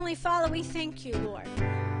Heavenly Father, we thank you, Lord.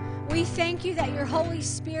 We thank you that your Holy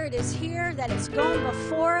Spirit is here, that it's gone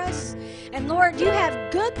before us. And Lord, you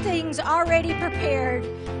have good things already prepared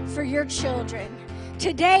for your children.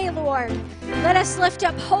 Today, Lord, let us lift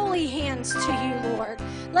up holy hands to you, Lord.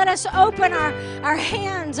 Let us open our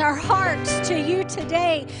hands, our hearts to you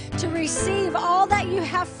today to receive all that you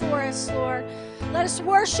have for us, Lord. Let us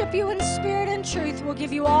worship you in spirit and truth. We'll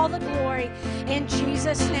give you all the glory. In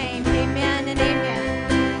Jesus' name, amen and amen.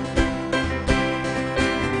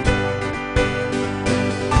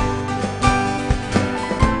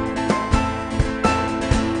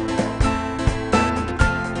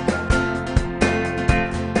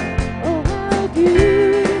 Oh, how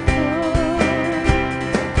glorious.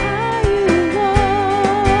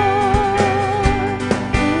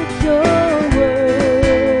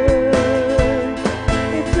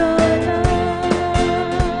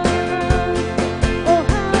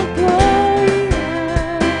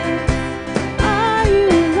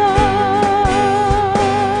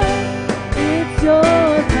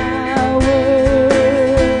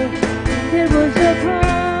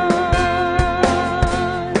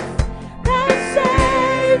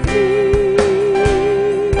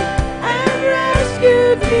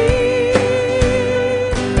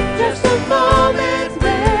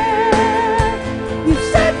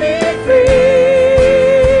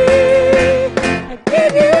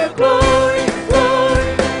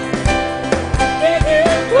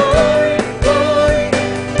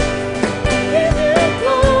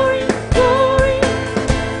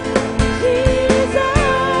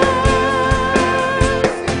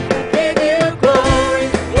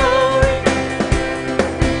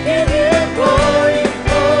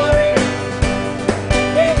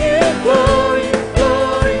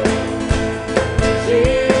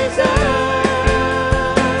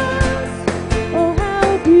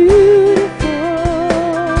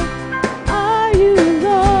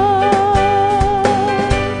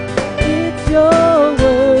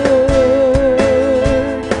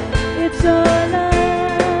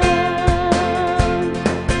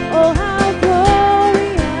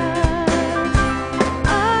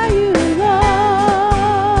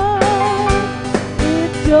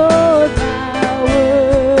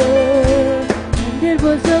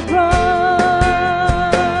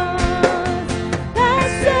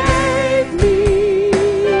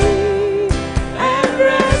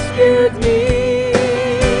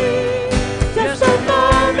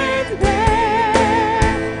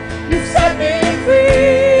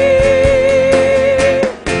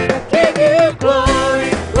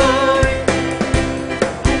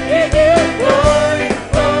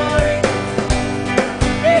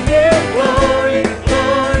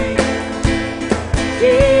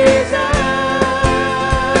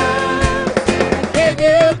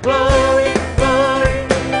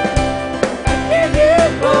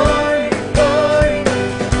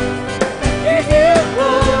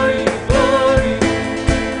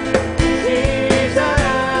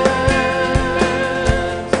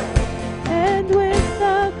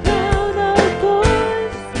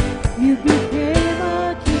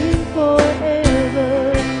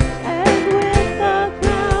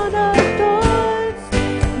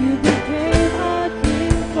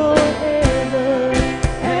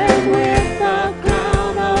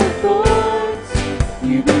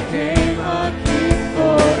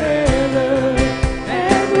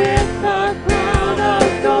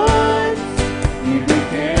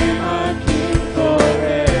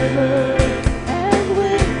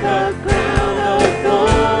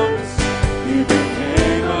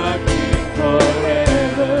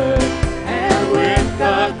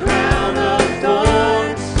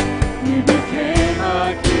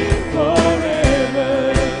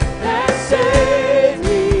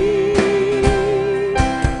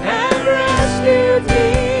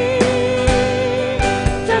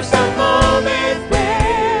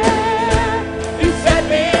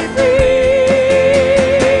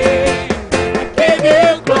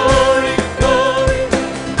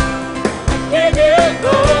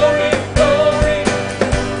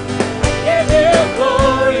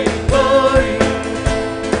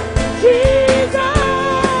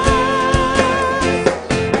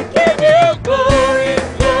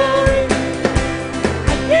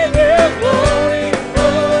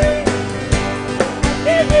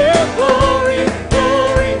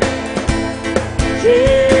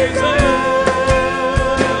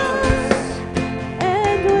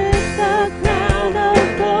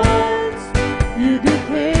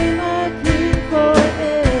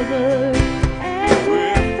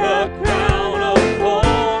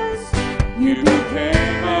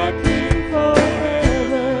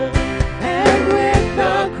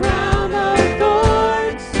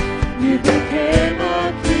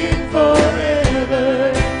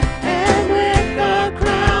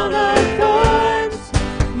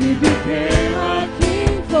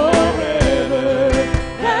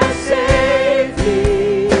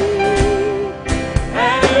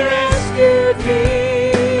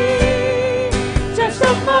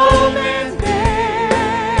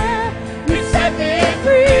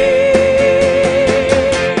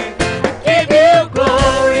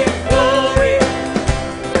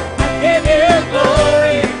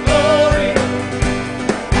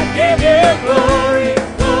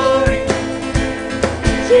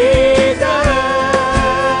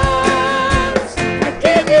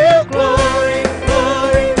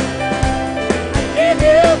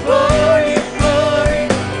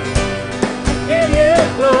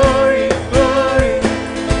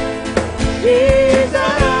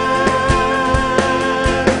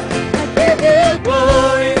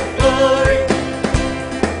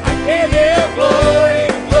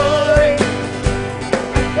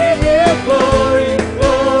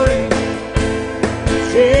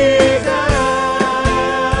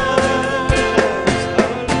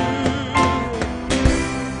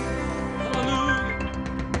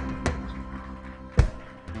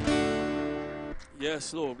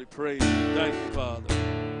 Yes, Lord, we praise you. Thank you, Father.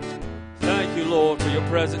 Thank you, Lord, for your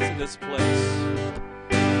presence in this place.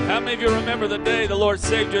 How many of you remember the day the Lord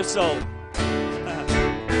saved your soul?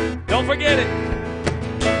 Don't forget it.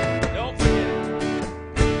 Don't forget it.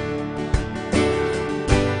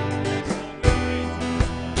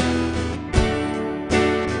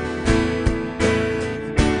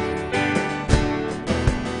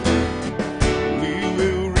 We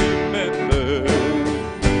will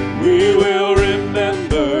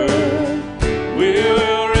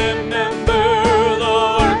remember the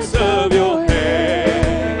works of your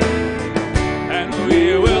hand, and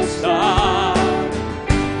we will stop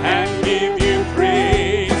and give you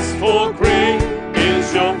praise, for great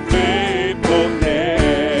is your faithfulness.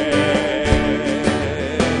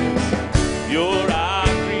 You're our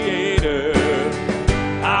creator,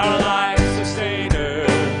 our life sustainer,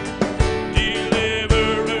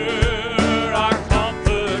 deliverer, our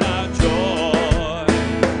comfort, our joy.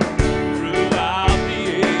 Throughout the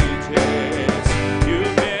ages,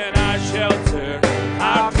 you've been our shelter,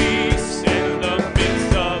 our peace in the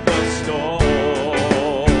midst of the storm.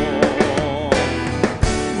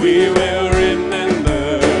 We will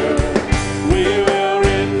remember, we will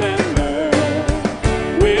remember,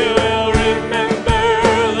 we will remember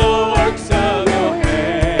the works of your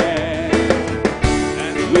hand,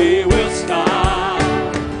 and we will stop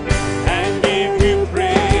and give you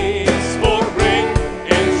praise, for great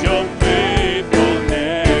is your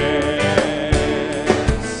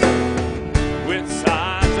faithfulness. With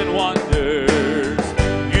signs and wonders,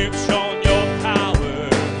 you've shown your power.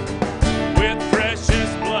 With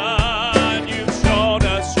precious blood, you've shown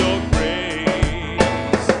us your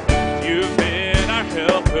grace. You've been our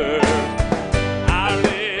helper, our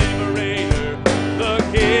liberator, the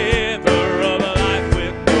giver of life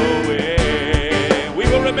with no end. We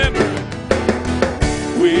will remember.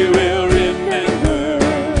 We will remember.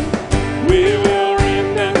 We will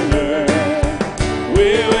remember. We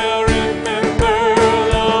will remember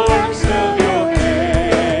the works of your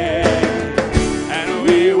hand, and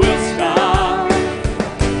we will stop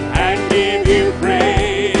and give you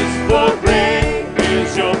praise, for great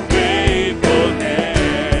is your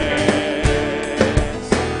faithfulness.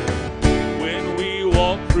 When we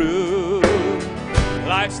walk through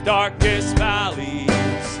life's darkest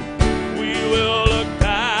valleys, we will look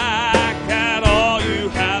back at all you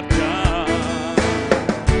have done,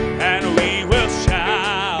 and we will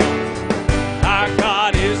shout, our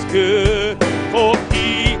God is good, for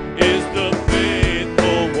he is the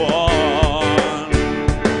faithful one.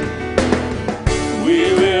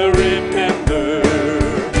 We will remember,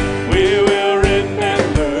 we will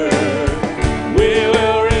remember, we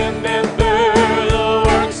will remember the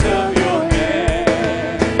works of your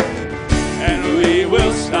hand, and we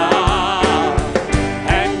will stop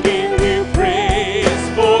and give you praise,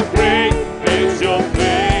 for great is your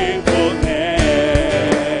faithfulness.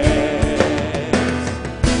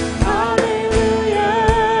 Hallelujah,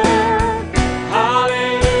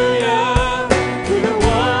 hallelujah, to the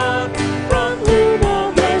one from whom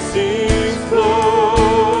all blessings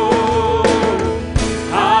flow.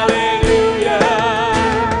 Hallelujah,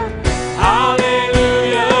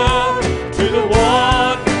 hallelujah, to the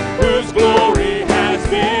one whose glory has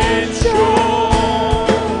been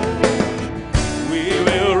shown. We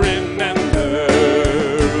will remember,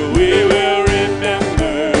 we will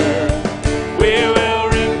remember, we will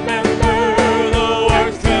remember the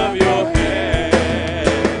works of your hand,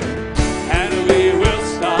 and we will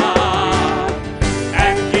stop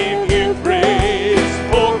and give you praise,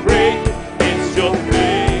 for great is your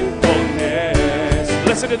faithfulness.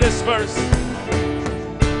 Listen to this verse.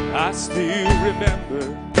 I still remember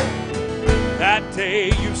that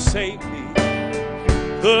day you saved me,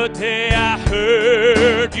 the day I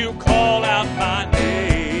heard you call out my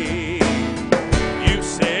name. You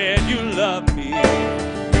said you loved me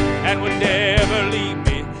and would never leave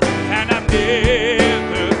me, and I've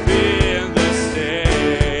never been the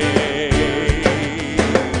same.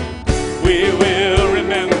 We will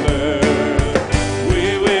remember,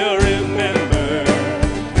 we will remember,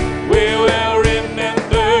 we will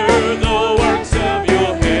remember the works of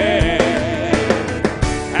your hand,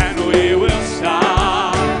 and we will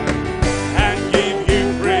stop and give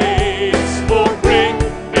you praise, for great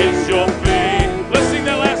is your faith. Let's sing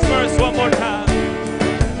that last verse one more time.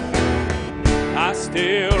 I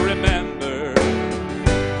still remember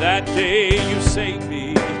that day you saved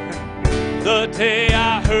me, the day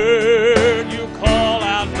I heard you call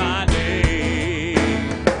out my name.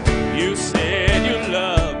 You said you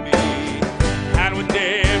loved me and would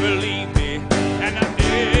never leave me, and I've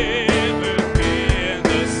never been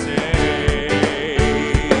the same.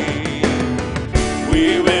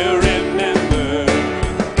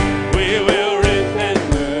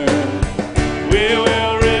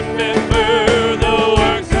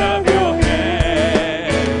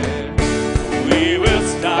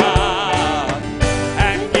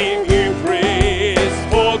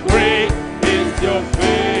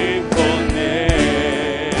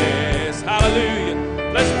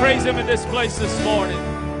 place this morning.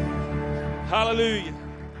 Hallelujah.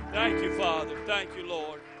 Thank you, Father. Thank you,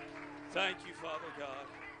 Lord. Thank you, Father God.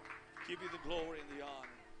 Give you the glory and the honor.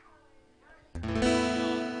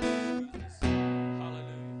 Jesus.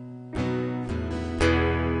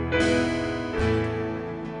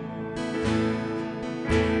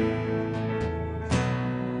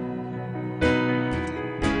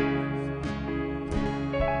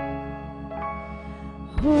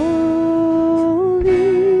 Holy,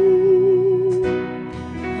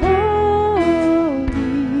 holy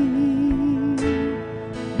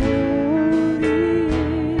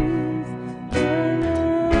is the Lord.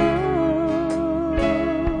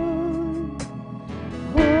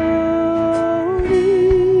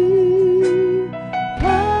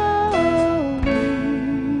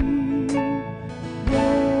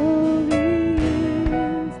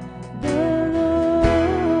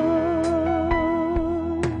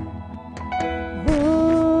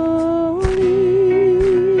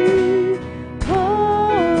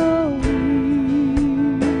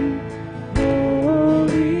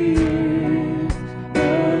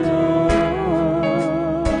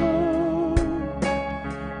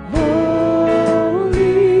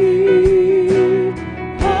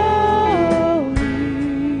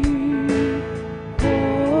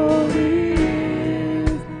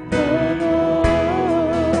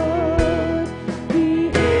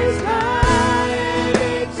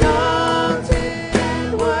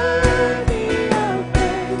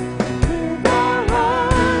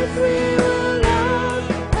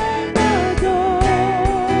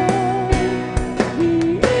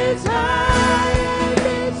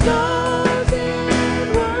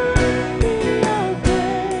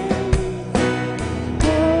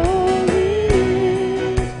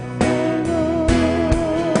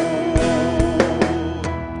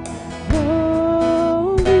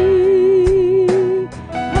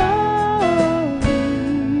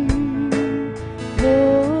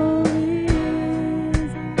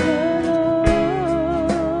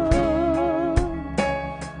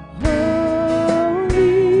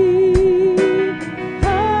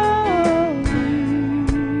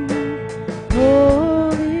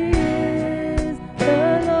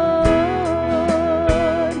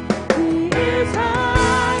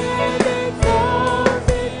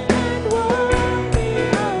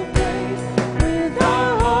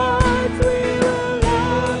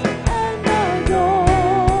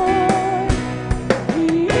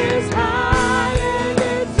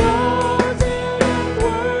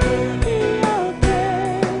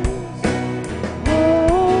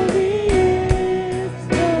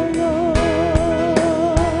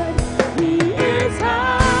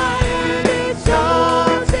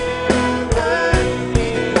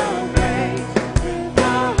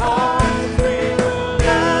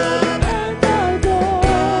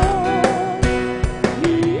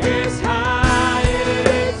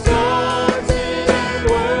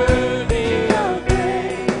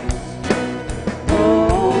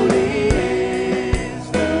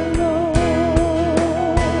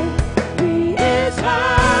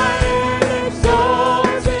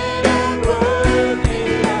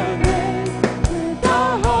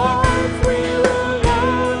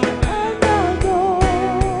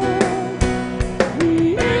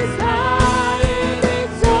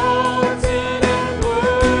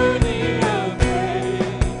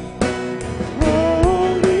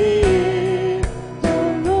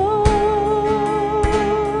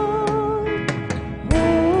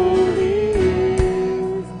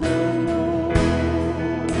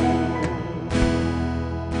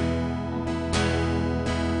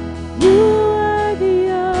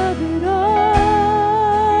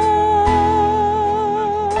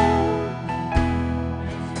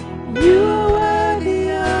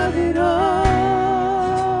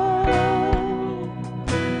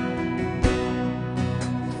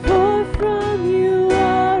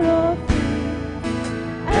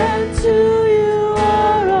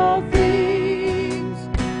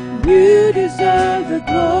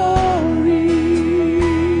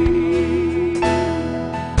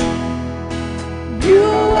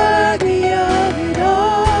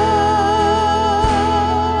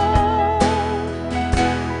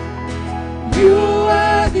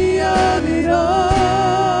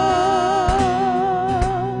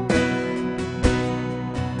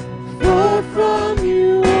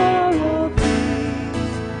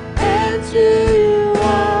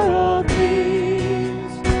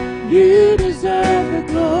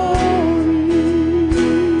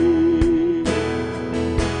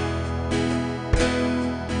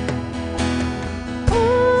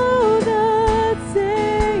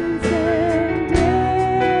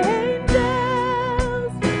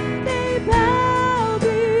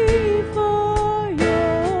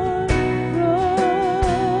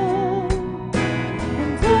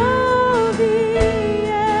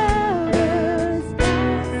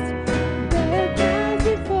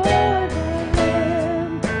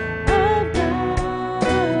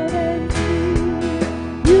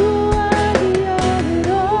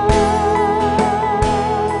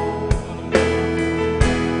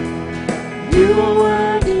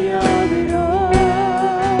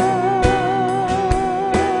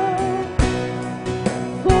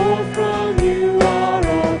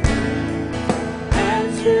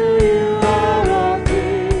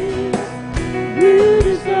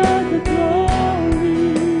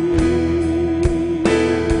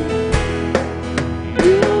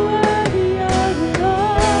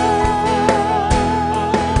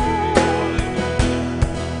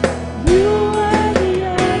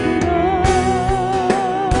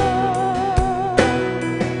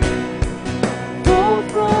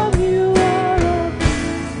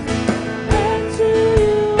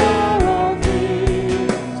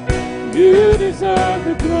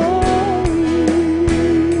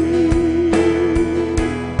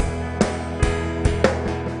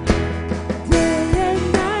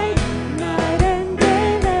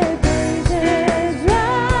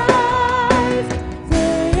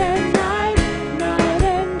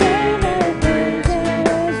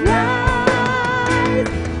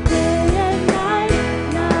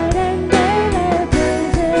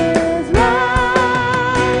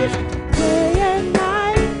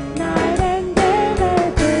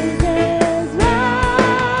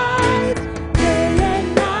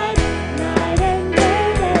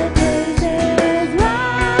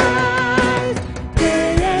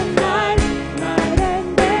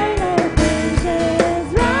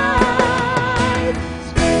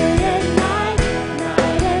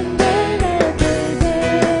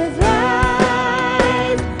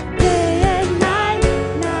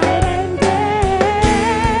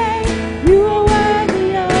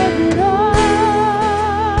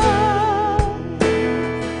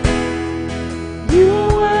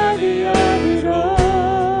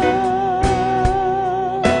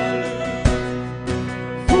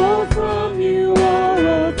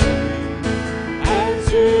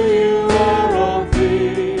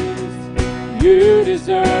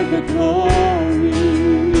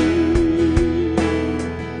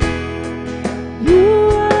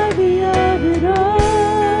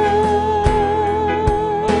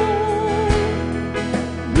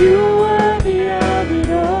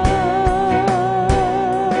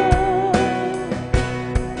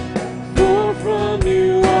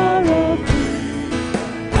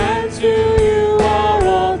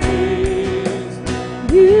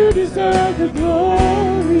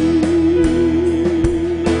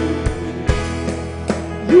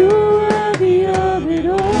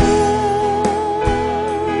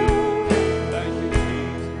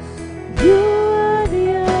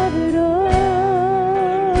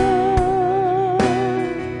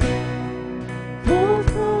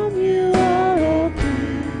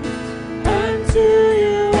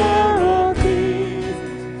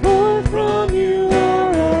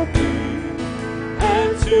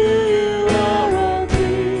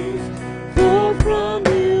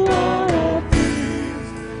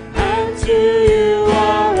 to you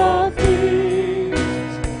are all things.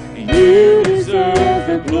 You deserve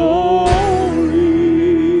the glory.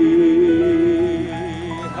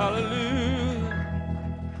 Hallelujah.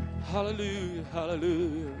 Hallelujah.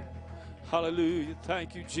 Hallelujah. Hallelujah.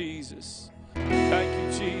 Thank you, Jesus. Thank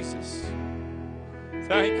you, Jesus.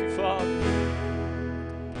 Thank you, Father.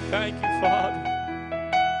 Thank you, Father.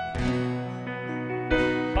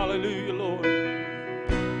 Hallelujah, Lord.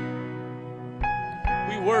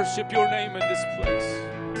 We worship your name in this place.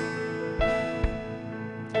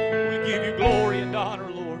 We give you glory and honor,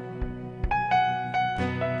 Lord.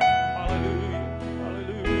 Hallelujah.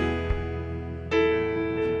 Hallelujah.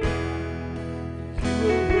 You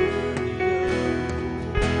are worthy of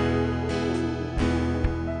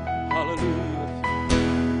hallelujah.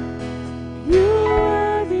 You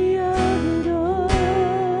are worthy of it all.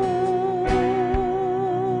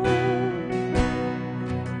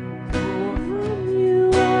 For from you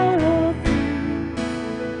are all things,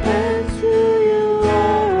 and to you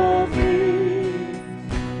are all things.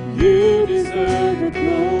 You deserve the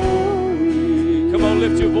glory. Come on,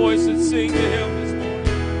 lift your voice and sing to him this morning.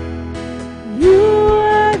 You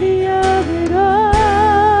are worthy of it all.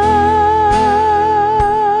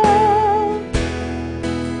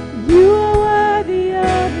 You are worthy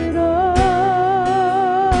of it all.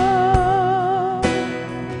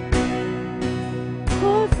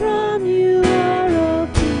 For from you are all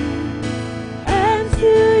things, and to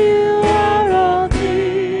you are all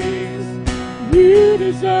things. You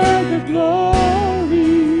deserve the glory.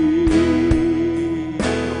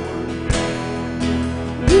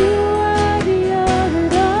 You are worthy of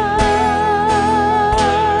it all.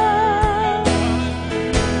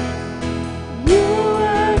 You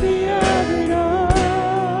are worthy of it all.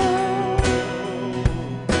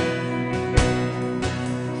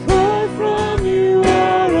 For from you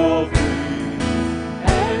are all things,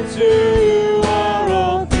 and to you are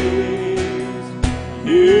all things.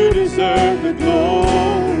 You deserve the glory.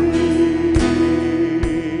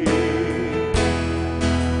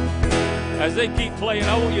 As they keep playing,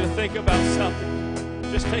 I want you to think about something.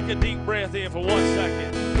 Just take a deep breath in for 1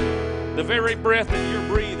 second. The very breath that you're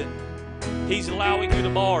breathing, he's allowing you to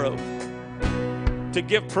borrow, to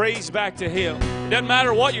give praise back to him. It doesn't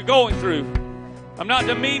matter what you're going through. I'm not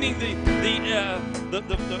demeaning the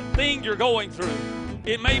thing you're going through.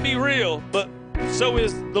 It may be real, but so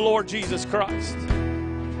is the Lord Jesus Christ.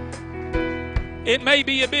 It may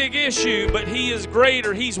be a big issue, but he is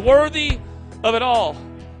greater. He's worthy of it all.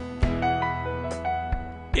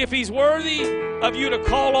 If he's worthy of you to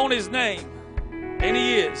call on his name, and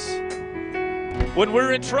he is. When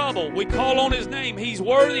we're in trouble, we call on his name. He's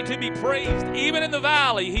worthy to be praised. Even in the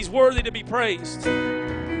valley, he's worthy to be praised.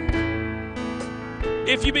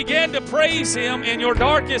 If you begin to praise him in your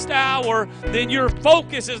darkest hour, then your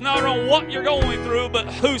focus is not on what you're going through, but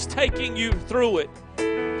who's taking you through it.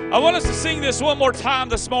 I want us to sing this one more time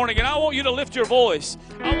this morning, and I want you to lift your voice.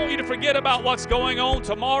 I want you to forget about what's going on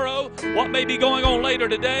tomorrow, what may be going on later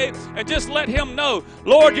today, and just let him know,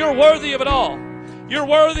 Lord, you're worthy of it all. You're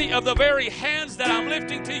worthy of the very hands that I'm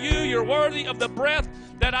lifting to you. You're worthy of the breath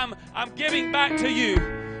that I'm giving back to you.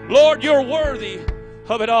 Lord, you're worthy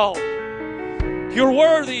of it all. You're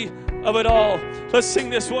worthy of it all. Let's sing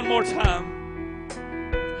this one more time.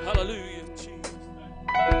 Hallelujah, Jesus.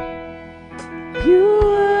 You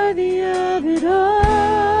are worthy of it all.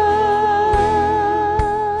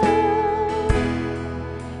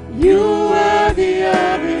 You are worthy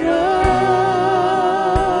of it all.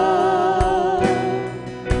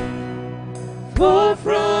 For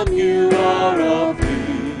from you are all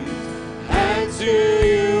things, and to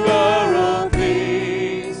you are all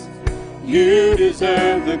things. You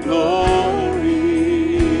deserve the glory.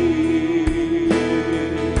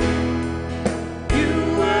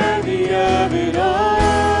 You're worthy of it all.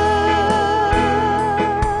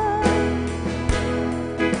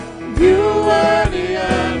 You're worthy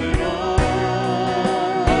of it all.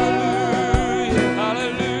 Hallelujah,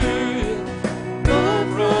 hallelujah. For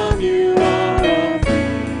from you are all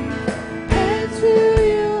things, and to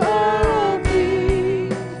you are all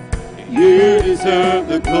things. You deserve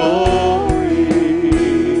the glory.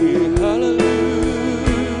 Hallelujah.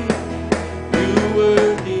 You're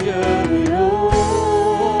worthy of it all.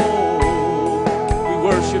 We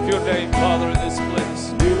worship your name, Father, in this place.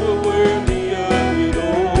 You are worthy of it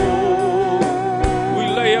all. We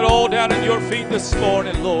lay it all down at your feet this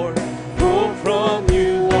morning, Lord. For from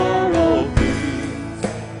you are all things,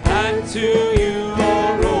 and to you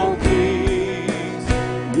are all things.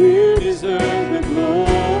 You deserve the glory.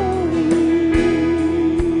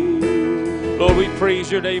 Lord, we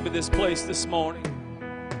praise your name in this place this morning.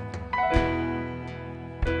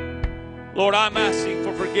 Lord, I'm asking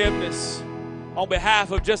for forgiveness on behalf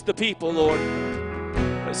of just the people, Lord.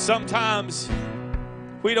 But sometimes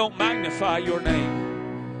we don't magnify your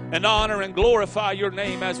name and honor and glorify your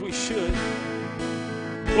name as we should.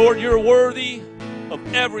 Lord, you're worthy of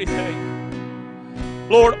everything.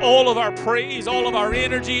 Lord, all of our praise, all of our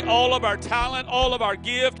energy, all of our talent, all of our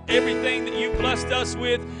gift, everything that you blessed us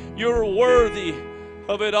with, you're worthy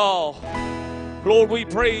of it all. Lord, we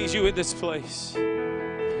praise you in this place.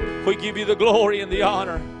 We give you the glory and the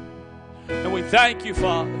honor. And we thank you,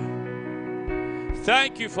 Father.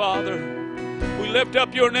 Thank you, Father. We lift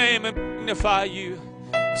up your name and magnify you.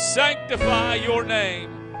 Sanctify your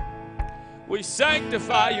name. We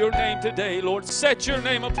sanctify your name today, Lord. Set your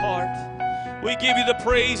name apart. We give you the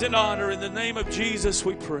praise and honor. In the name of Jesus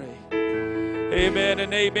we pray. Amen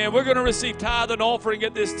and amen. We're going to receive tithe and offering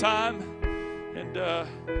at this time. And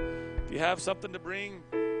if you have something to bring,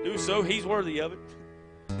 do so. He's worthy of it.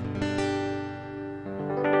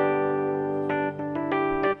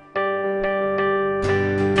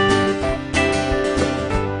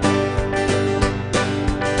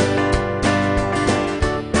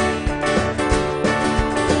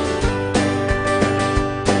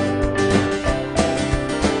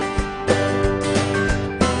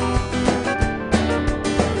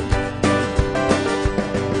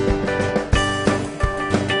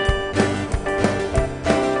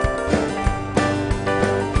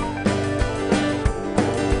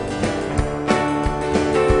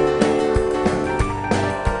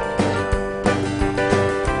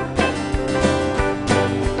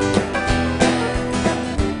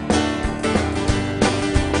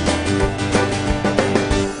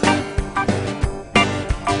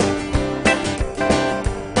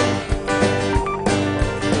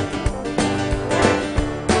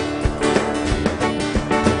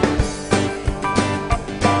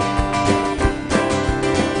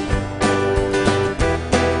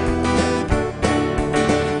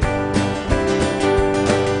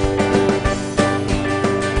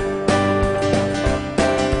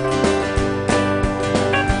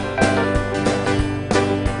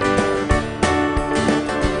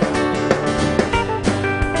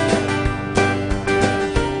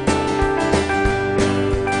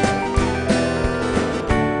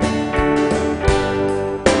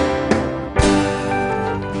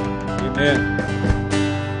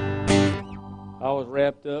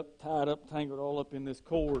 Tangled all up in this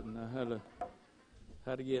cord, and I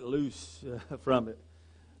had to get loose from it.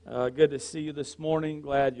 Good to see you this morning.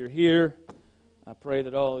 Glad you're here. I pray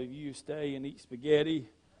that all of you stay and eat spaghetti.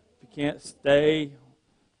 If you can't stay,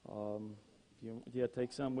 if you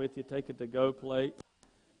take some with you, take a to-go plate.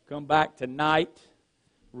 Come back tonight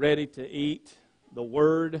ready to eat the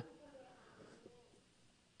Word.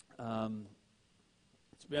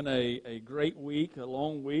 It's been a great week, a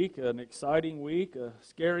long week, an exciting week, a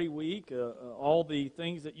scary week, all the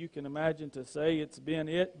things that you can imagine to say. It's been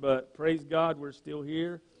it, but praise God, we're still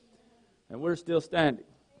here, and we're still standing.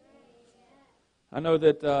 I know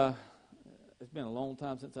that it's been a long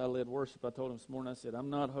time since I led worship. I told him this morning, I said, I'm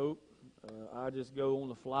not Hope. I just go on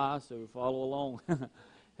the fly, so follow along.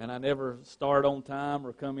 And I never start on time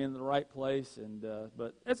or come in the right place,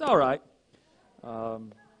 but it's all right.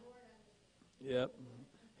 Yep.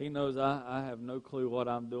 He knows I have no clue what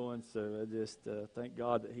I'm doing, so I just thank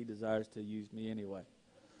God that He desires to use me anyway.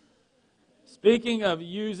 Speaking of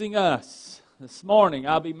using us, this morning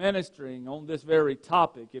I'll be ministering on this very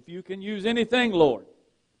topic. If you can use anything, Lord,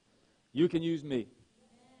 you can use me.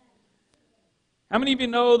 How many of you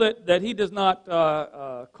know that He does not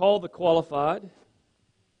call the qualified?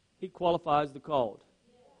 He qualifies the called.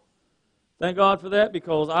 Thank God for that,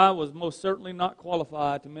 because I was most certainly not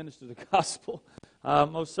qualified to minister the gospel.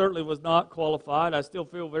 Most certainly was not qualified. I still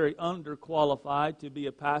feel very underqualified to be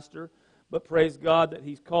a pastor, but praise God that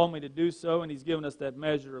He's called me to do so, and He's given us that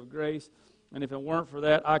measure of grace. And if it weren't for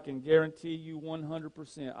that, I can guarantee you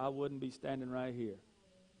 100% I wouldn't be standing right here.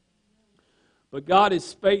 But God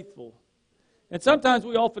is faithful. And sometimes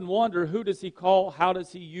we often wonder, who does He call? How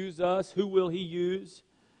does He use us? Who will He use?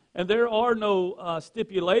 And there are no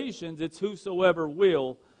stipulations. It's whosoever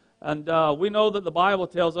will. And we know that the Bible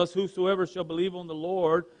tells us, whosoever shall believe on the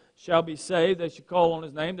Lord shall be saved. They should call on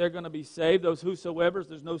His name. They're going to be saved. Those whosoevers,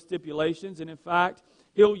 there's no stipulations. And in fact,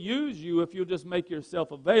 He'll use you if you'll just make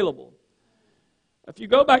yourself available. If you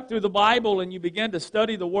go back through the Bible and you begin to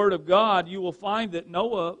study the Word of God, you will find that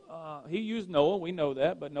Noah, He used Noah, we know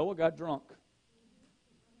that, but Noah got drunk.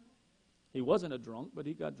 He wasn't a drunk, but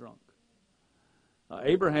he got drunk.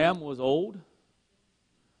 Abraham was old.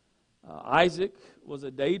 Isaac was a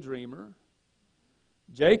daydreamer.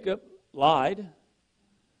 Jacob lied.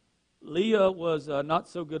 Leah was not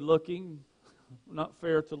so good looking, not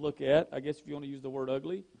fair to look at, I guess if you want to use the word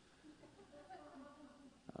ugly.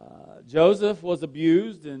 Joseph was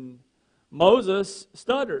abused, and Moses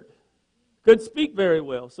stuttered, couldn't speak very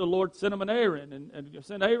well. So the Lord sent him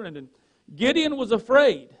and Gideon was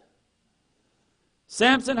afraid.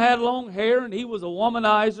 Samson had long hair, and he was a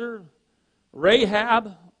womanizer.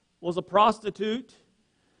 Rahab was a prostitute.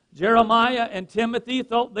 Jeremiah and Timothy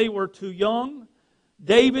thought they were too young.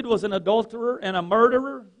 David was an adulterer and a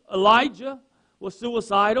murderer. Elijah was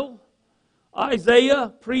suicidal.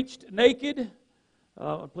 Isaiah preached naked.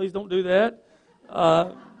 Please don't do that.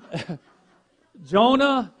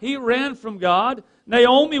 Jonah, he ran from God.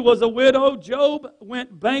 Naomi was a widow. Job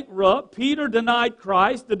went bankrupt. Peter denied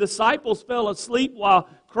Christ. The disciples fell asleep while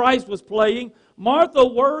Christ was playing. Martha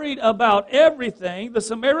worried about everything. The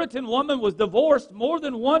Samaritan woman was divorced more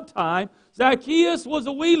than one time. Zacchaeus was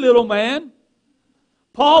a wee little man.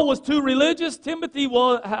 Paul was too religious. Timothy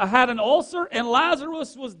had an ulcer. And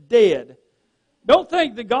Lazarus was dead. Don't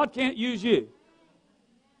think that God can't use you.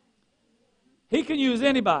 He can use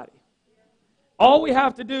anybody. All we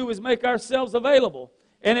have to do is make ourselves available.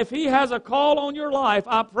 And if He has a call on your life,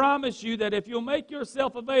 I promise you that if you'll make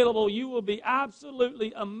yourself available, you will be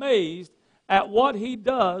absolutely amazed at what He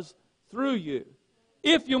does through you,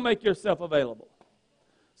 if you'll make yourself available.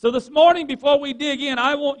 So this morning, before we dig in,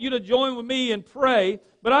 I want you to join with me and pray,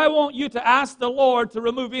 but I want you to ask the Lord to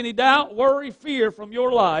remove any doubt, worry, fear from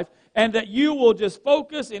your life, and that you will just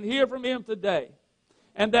focus and hear from Him today.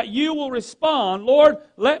 And that you will respond, Lord,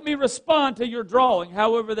 let me respond to your drawing,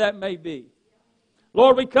 however that may be.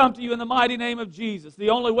 Lord, we come to you in the mighty name of Jesus, the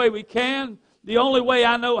only way we can, the only way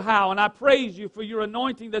I know how. And I praise you for your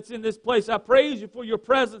anointing that's in this place. I praise you for your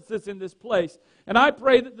presence that's in this place. And I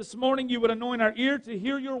pray that this morning you would anoint our ear to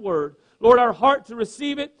hear your word. Lord, our heart to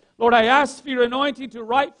receive it. Lord, I ask for your anointing to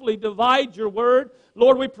rightfully divide your word.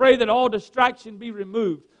 Lord, we pray that all distraction be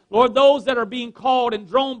removed. Lord, those that are being called and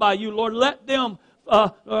drawn by you, Lord, let them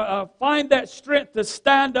find that strength to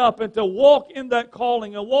stand up and to walk in that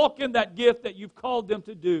calling and walk in that gift that you've called them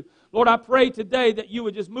to do. Lord, I pray today that you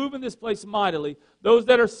would just move in this place mightily. Those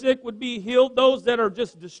that are sick would be healed. Those that are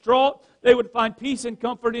just distraught, they would find peace and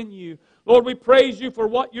comfort in you. Lord, we praise you for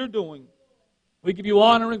what you're doing. We give you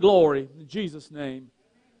honor and glory in Jesus' name.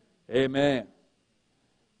 Amen.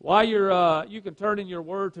 While you can turn in your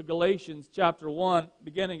word to Galatians chapter 1,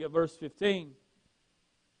 beginning at verse 15.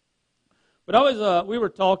 But we were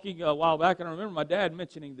talking a while back, and I remember my dad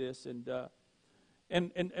mentioning this, and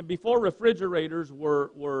before refrigerators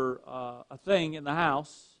were a thing in the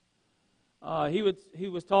house, he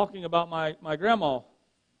was talking about my grandma. If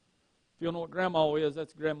you don't know what grandma is,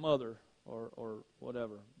 that's grandmother or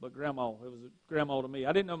whatever. But grandma, it was grandma to me.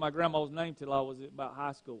 I didn't know my grandma's name till I was about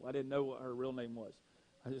high school. I didn't know what her real name was.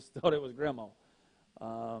 I just thought it was grandma,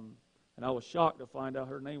 and I was shocked to find out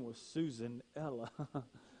her name was Susan Ella.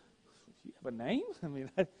 You have a name? I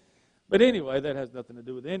mean, but anyway, that has nothing to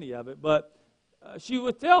do with any of it. But she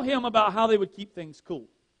would tell him about how they would keep things cool,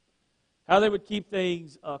 how they would keep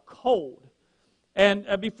things cold. And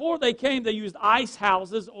before they came, they used ice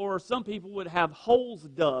houses, or some people would have holes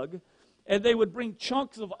dug, and they would bring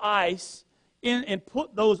chunks of ice in and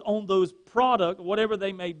put those on those products, whatever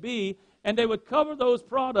they may be, and they would cover those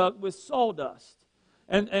products with sawdust.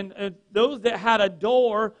 And those that had a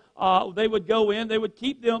door, they would go in. They would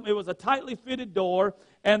keep them. It was a tightly fitted door,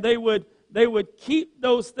 and they would keep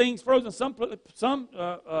those things frozen. Some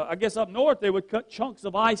I guess up north, they would cut chunks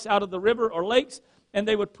of ice out of the river or lakes, and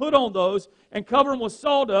they would put on those and cover them with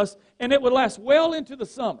sawdust, and it would last well into the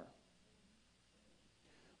summer.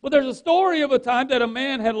 But there's a story of a time that a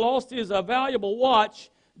man had lost his valuable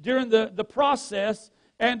watch during the process.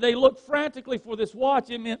 And they looked frantically for this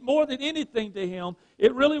watch. It meant more than anything to him.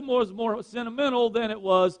 It really was more sentimental than it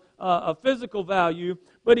was a physical value.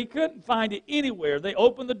 But he couldn't find it anywhere. They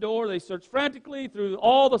opened the door. They searched frantically through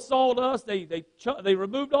all the sawdust. They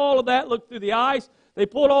removed all of that, looked through the ice. They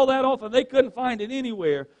pulled all that off, and they couldn't find it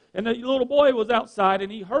anywhere. And the little boy was outside,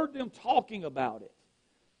 and he heard them talking about it.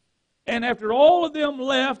 And after all of them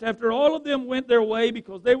left, after all of them went their way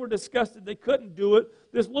because they were disgusted, they couldn't do it,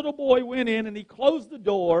 this little boy went in and he closed the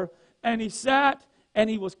door and he sat and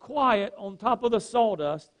he was quiet on top of the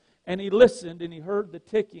sawdust and he listened and he heard the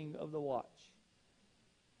ticking of the watch.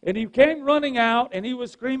 And he came running out and he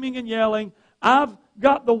was screaming and yelling, "I've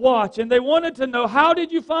got the watch." And they wanted to know, "How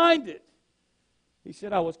did you find it?" He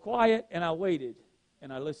said, "I was quiet and I waited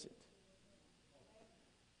and I listened."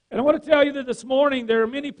 And I want to tell you that this morning there are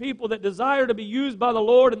many people that desire to be used by the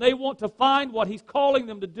Lord and they want to find what He's calling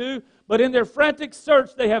them to do, but in their frantic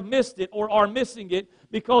search they have missed it or are missing it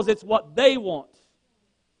because it's what they want.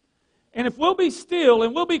 And if we'll be still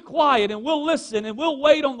and we'll be quiet and we'll listen and we'll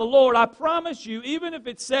wait on the Lord, I promise you, even if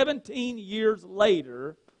it's 17 years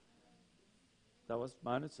later, that was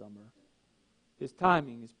mine in summer, His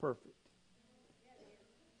timing is perfect.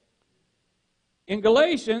 In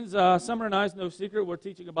Galatians, Summer and I, is no secret, we're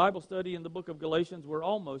teaching a Bible study in the book of Galatians. We're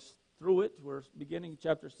almost through it. We're beginning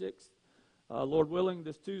chapter 6. Lord willing,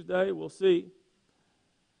 this Tuesday, we'll see.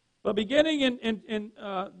 But beginning in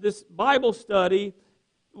this Bible study,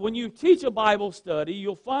 when you teach a Bible study,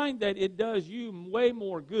 you'll find that it does you way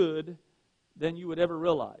more good than you would ever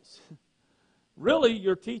realize. Really,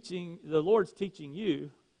 the Lord's teaching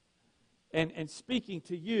you and speaking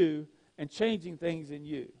to you and changing things in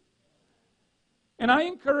you. And I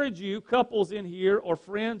encourage you, couples in here or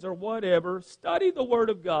friends or whatever, study the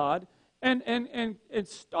Word of God and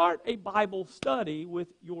start a Bible study with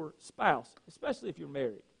your spouse, especially if you're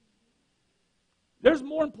married. There's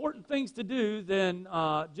more important things to do than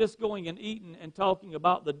just going and eating and talking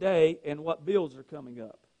about the day and what bills are coming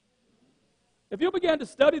up. If you begin to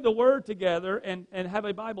study the Word together and have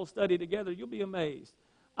a Bible study together, you'll be amazed.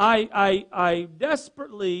 I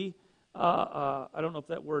desperately, I don't know if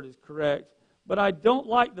that word is correct, but I don't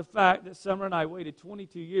like the fact that Summer and I waited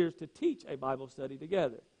 22 years to teach a Bible study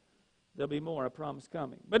together. There'll be more, I promise,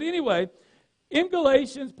 coming. But anyway, in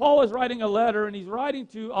Galatians, Paul is writing a letter, and he's writing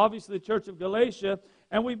to, obviously, the church of Galatia,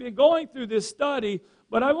 and we've been going through this study,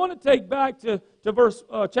 but I want to take back to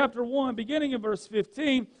chapter 1, beginning in verse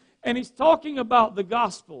 15, and he's talking about the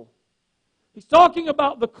gospel. He's talking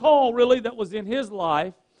about the call, really, that was in his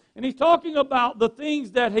life, and he's talking about the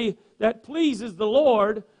things that pleases the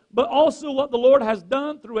Lord, but also what the Lord has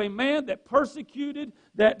done through a man that persecuted,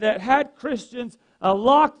 that had Christians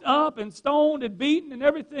locked up and stoned and beaten and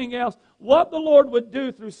everything else, what the Lord would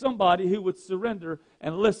do through somebody who would surrender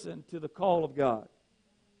and listen to the call of God.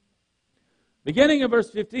 Beginning in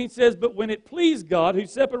verse 15 says, "But when it pleased God, who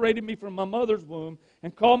separated me from my mother's womb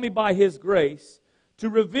and called me by His grace, to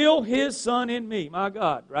reveal His Son in me," my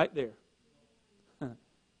God, right there.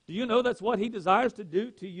 Do you know that's what He desires to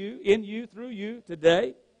do to you, in you, through you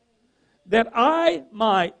today? "That I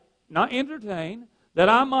might not entertain, that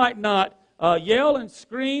I might not yell and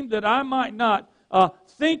scream, that I might not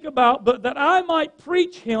think about, but that I might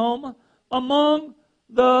preach Him among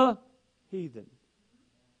the heathen."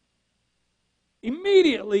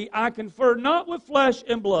 Immediately I confer not with flesh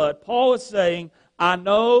and blood. Paul is saying, I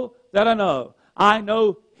know that I know. I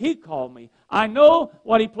know He called me. I know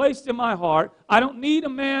what He placed in my heart. I don't need a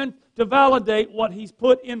man to validate what He's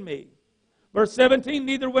put in me. Verse 17,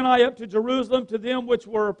 "Neither went I up to Jerusalem to them which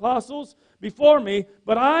were apostles before me,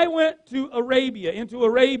 but I went into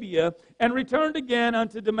Arabia, and returned again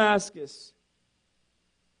unto Damascus."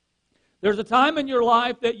 There's a time in your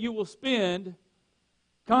life that you will spend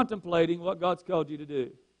contemplating what God's called you to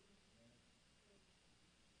do.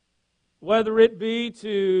 Whether it be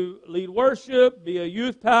to lead worship, be a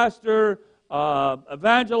youth pastor,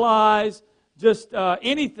 evangelize, just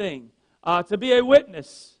anything, to be a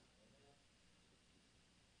witness.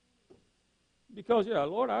 Because,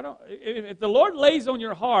 Lord, if the Lord lays on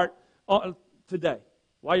your heart today,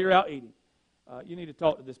 while you're out eating, you need to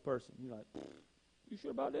talk to this person. You're like, you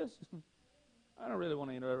sure about this? I don't really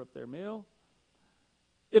want to interrupt their meal.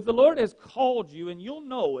 If the Lord has called you, and you'll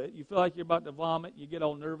know it, you feel like you're about to vomit, you get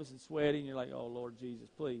all nervous and sweaty, and you're like, oh, Lord Jesus,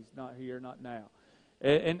 please, not here, not now.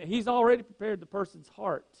 And He's already prepared the person's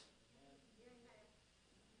heart.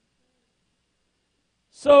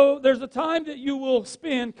 So there's a time that you will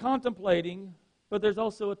spend contemplating, but there's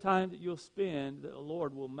also a time that you'll spend that the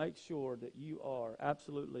Lord will make sure that you are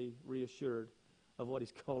absolutely reassured of what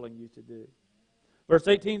He's calling you to do. Verse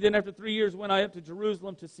 18, "Then after 3 years went I up to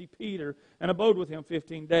Jerusalem to see Peter, and abode with him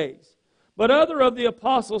 15 days. But other of the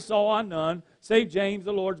apostles saw I none, save James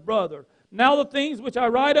the Lord's brother. Now the things which I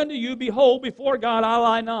write unto you, behold, before God I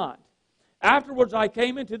lie not. Afterwards I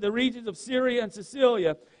came into the regions of Syria and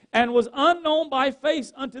Cilicia, and was unknown by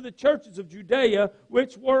face unto the churches of Judea,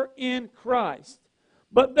 which were in Christ.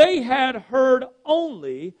 But they had heard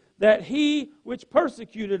only that He which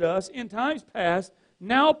persecuted us in times past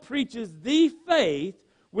now preaches the faith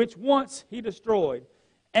which once He destroyed.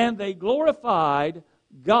 And they glorified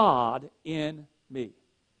God in me."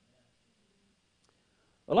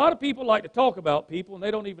 A lot of people like to talk about people, and they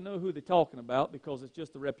don't even know who they're talking about because it's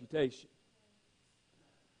just a reputation.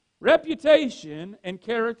 Reputation and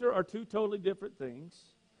character are two totally different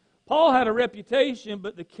things. Paul had a reputation,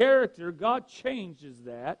 but the character, God changes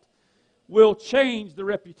that, will change the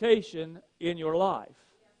reputation in your life.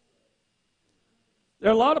 There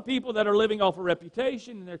are a lot of people that are living off a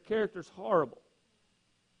reputation, and their character's horrible.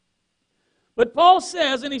 But Paul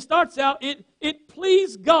says, and he starts out, it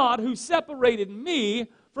pleased God who separated me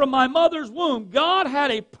from my mother's womb. God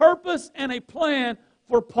had a purpose and a plan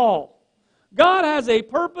for Paul. God has a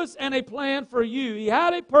purpose and a plan for you. He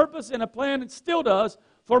had a purpose and a plan and still does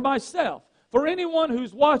for myself. For anyone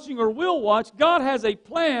who's watching or will watch, God has a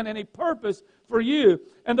plan and a purpose for you.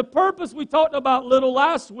 And the purpose we talked about a little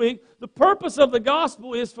last week, the purpose of the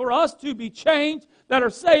gospel is for us to be changed, that are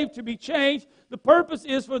saved to be changed. The purpose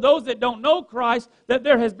is for those that don't know Christ, that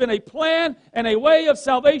there has been a plan and a way of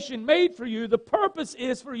salvation made for you. The purpose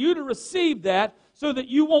is for you to receive that so that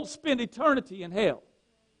you won't spend eternity in hell.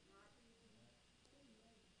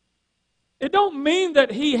 It don't mean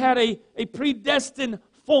that he had a predestined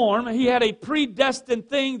form. He had a predestined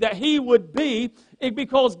thing that he would be,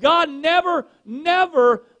 because God never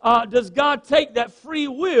does God take that free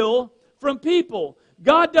will from people.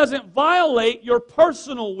 God doesn't violate your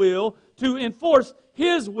personal will to enforce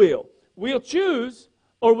His will. We'll choose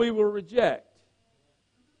or we will reject.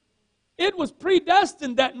 It was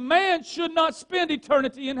predestined that man should not spend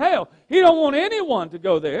eternity in hell. He don't want anyone to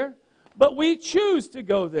go there, but we choose to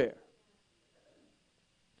go there.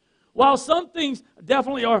 While some things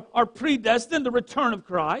definitely are predestined, the return of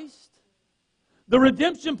Christ, the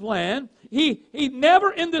redemption plan, he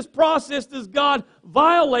never in this process does God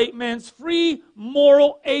violate man's free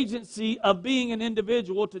moral agency of being an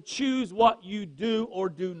individual to choose what you do or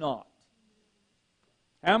do not.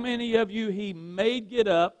 How many of you He made get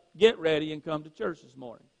up, get ready, and come to church this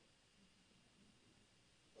morning?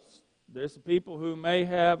 There's some people who may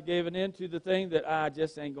have given in to the thing that I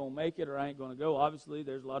just ain't going to make it or I ain't going to go. Obviously,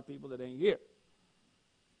 there's a lot of people that ain't here.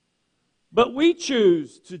 But we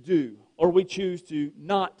choose to do or we choose to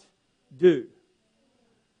not do.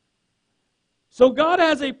 So God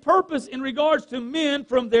has a purpose in regards to men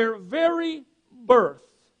from their very birth.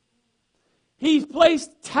 He's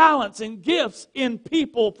placed talents and gifts in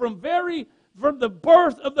people from the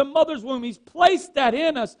birth of the mother's womb. He's placed that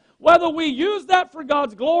in us. Whether we use that for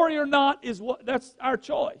God's glory or not, that's our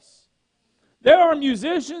choice. There are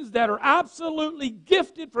musicians that are absolutely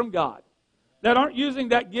gifted from God that aren't using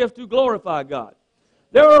that gift to glorify God.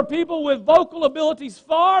 There are people with vocal abilities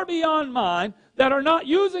far beyond mine that are not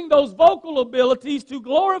using those vocal abilities to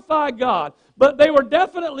glorify God, but they were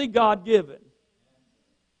definitely God-given.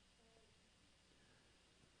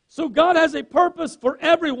 So God has a purpose for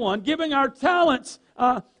everyone, giving our talents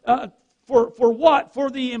for what? For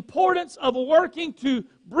the importance of working to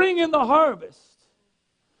bring in the harvest.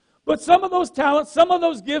 But some of those talents, some of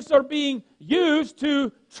those gifts are being used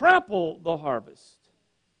to trample the harvest,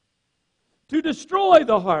 to destroy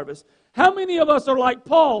the harvest. How many of us are like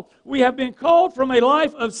Paul? We have been called from a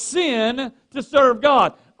life of sin to serve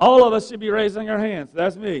God. All of us should be raising our hands.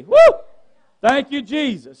 That's me. Woo! Thank you,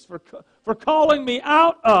 Jesus, for calling me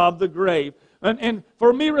out of the grave and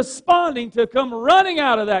for me responding to come running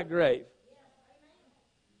out of that grave.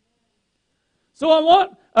 So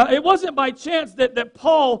it wasn't by chance that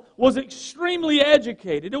Paul was extremely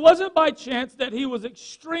educated. It wasn't by chance that he was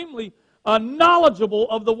extremely knowledgeable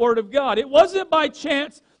of the Word of God. It wasn't by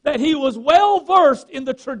chance that he was well versed in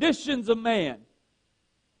the traditions of man.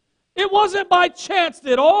 It wasn't by chance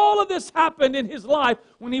that all of this happened in his life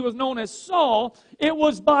when he was known as Saul. It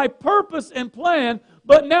was by purpose and plan.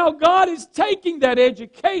 But now God is taking that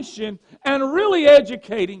education and really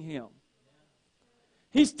educating him.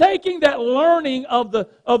 He's taking that learning of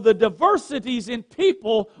the diversities in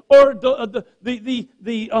people, or the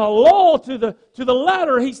law to the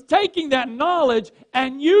letter. He's taking that knowledge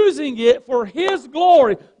and using it for His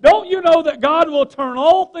glory. Don't you know that God will turn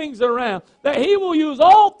all things around? That He will use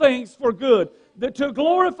all things for good, to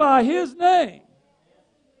glorify His name.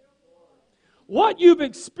 What you've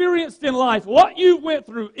experienced in life, what you went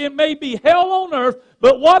through, it may be hell on earth,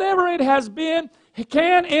 but whatever it has been,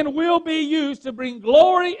 can and will be used to bring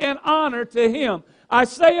glory and honor to Him. I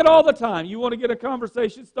say it all the time. You want to get a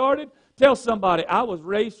conversation started? Tell somebody, I was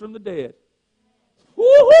raised from the dead.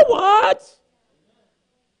 What?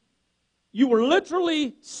 You were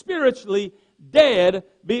literally, spiritually dead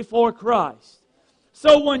before Christ.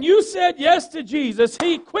 So when you said yes to Jesus,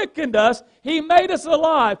 He quickened us. He made us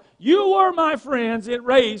alive. You were, my friends,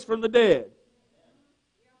 raised from the dead.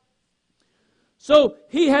 So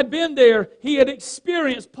he had been there. He had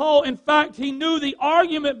experienced Paul. In fact, he knew the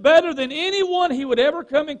argument better than anyone he would ever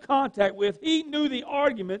come in contact with. He knew the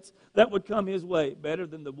arguments that would come his way better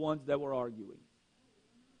than the ones that were arguing.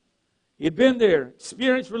 He had been there,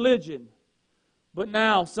 experienced religion. But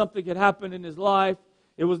now something had happened in his life.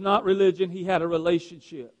 It was not religion. He had a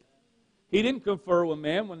relationship. He didn't confer with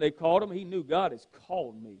man when they called him. He knew God has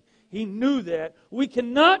called me. He knew that. We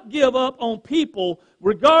cannot give up on people,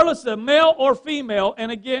 regardless of male or female.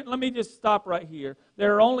 And again, let me just stop right here.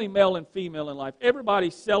 There are only male and female in life.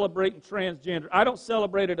 Everybody's celebrating transgender. I don't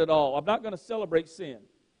celebrate it at all. I'm not going to celebrate sin.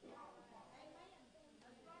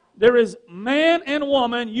 There is man and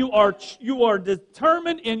woman. You are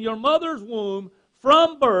determined in your mother's womb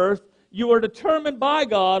from birth. You are determined by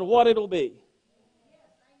God what it'll be.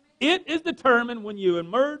 It is determined when you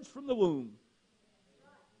emerge from the womb.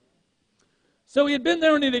 So he had been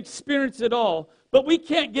there and he'd experienced it all. But we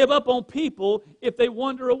can't give up on people if they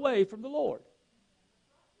wander away from the Lord.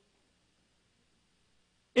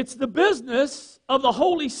 It's the business of the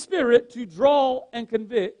Holy Spirit to draw and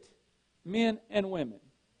convict men and women.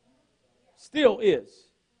 Still is.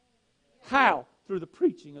 How? Through the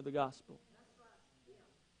preaching of the gospel.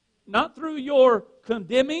 Not through your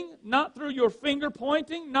condemning, not through your finger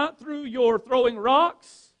pointing, not through your throwing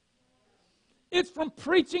rocks. It's from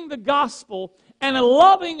preaching the gospel and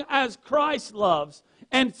loving as Christ loves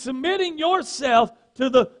and submitting yourself to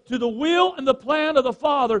the will and the plan of the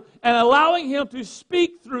Father and allowing Him to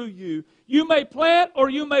speak through you. You may plant or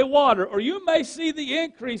you may water or you may see the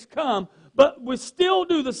increase come, but we still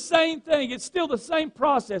do the same thing. It's still the same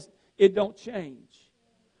process. It don't change.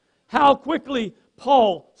 How quickly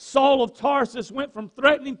Paul, Saul of Tarsus, went from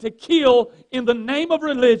threatening to kill in the name of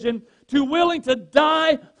religion to willing to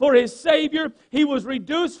die for his Savior. He was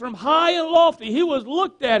reduced from high and lofty. He was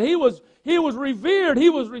looked at. He was revered.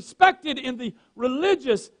 He was respected in the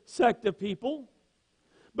religious sect of people.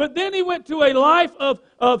 But then he went to a life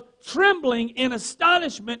of trembling in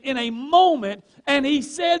astonishment in a moment, and he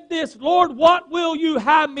said this, Lord, what will you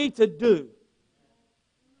have me to do?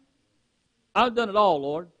 I've done it all,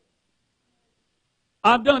 Lord.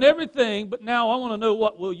 I've done everything, but now I want to know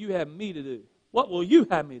what will you have me to do? What will you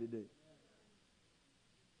have me to do?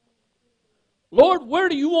 Lord, where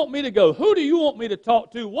do you want me to go? Who do you want me to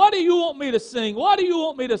talk to? What do you want me to sing? What do you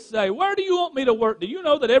want me to say? Where do you want me to work? Do you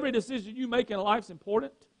know that every decision you make in life is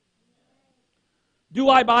important? Do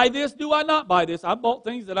I buy this? Do I not buy this? I bought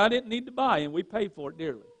things that I didn't need to buy, and we paid for it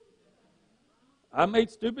dearly. I made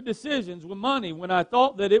stupid decisions with money when I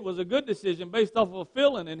thought that it was a good decision based off of a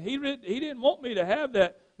feeling, and he didn't want me to have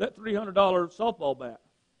that $300 softball bat.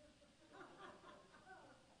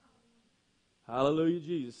 Hallelujah,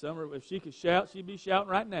 Jesus. Summer, if she could shout, she'd be shouting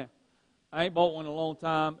right now. I ain't bought one in a long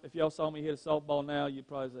time. If y'all saw me hit a softball now, you'd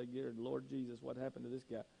probably say, "Gary, Lord Jesus, what happened to this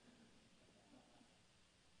guy?"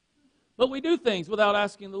 But we do things without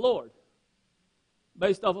asking the Lord,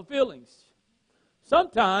 based off of feelings.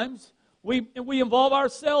 Sometimes we involve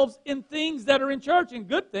ourselves in things that are in church and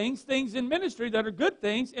good things, things in ministry that are good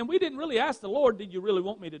things, and we didn't really ask the Lord, did you really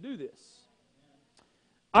want me to do this?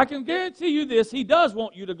 I can guarantee you this, He does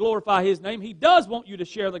want you to glorify His name. He does want you to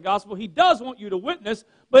share the gospel. He does want you to witness,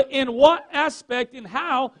 but in what aspect and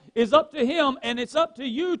how is up to Him, and it's up to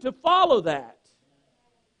you to follow that.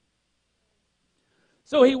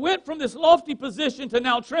 So he went from this lofty position to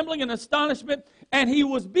now trembling and astonishment, and he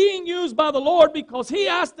was being used by the Lord because he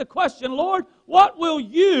asked the question, Lord, what will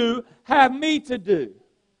you have me to do?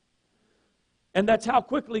 And that's how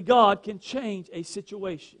quickly God can change a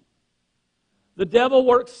situation. The devil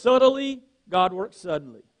works subtly, God works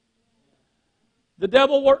suddenly. The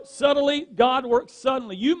devil works subtly, God works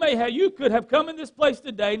suddenly. You could have come in this place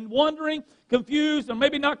today wondering, confused, or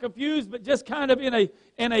maybe not confused, but just kind of in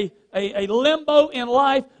a limbo in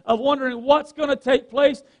life of wondering what's going to take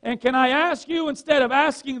place. And can I ask you, instead of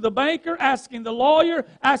asking the banker, asking the lawyer,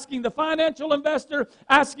 asking the financial investor,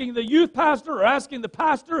 asking the youth pastor, or asking the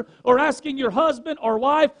pastor, or asking your husband or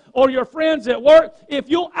wife or your friends at work,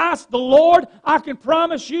 if you'll ask the Lord, I can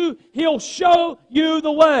promise you He'll show you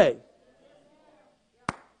the way.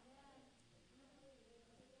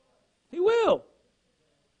 He will.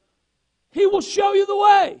 He will show you the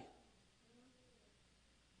way.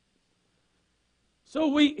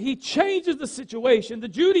 So he changes the situation. The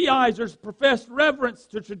Judaizers professed reverence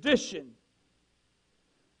to tradition.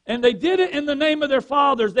 And they did it in the name of their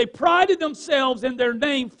fathers. They prided themselves in their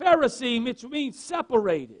name, Pharisee, which means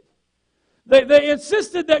separated. They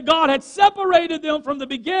insisted that God had separated them from the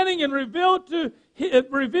beginning and revealed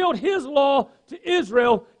His law to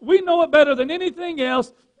Israel. We know it better than anything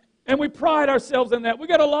else. And we pride ourselves in that. We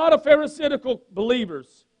got a lot of Pharisaical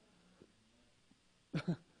believers.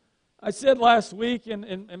 I said last week,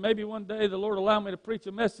 and maybe one day the Lord allow me to preach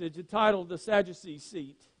a message entitled The Sadducee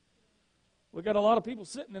Seat. We got a lot of people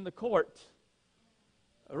sitting in the court,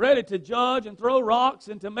 ready to judge and throw rocks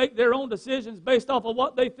and to make their own decisions based off of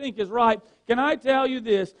what they think is right. Can I tell you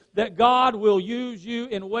this, that God will use you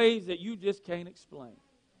in ways that you just can't explain.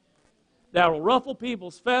 that'll ruffle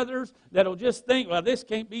people's feathers, that'll just think, well, this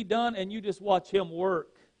can't be done, and you just watch him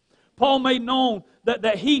work. Paul made known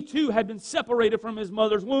that he too had been separated from his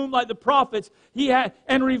mother's womb like the prophets. He had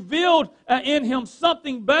and revealed in him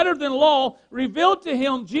something better than law, revealed to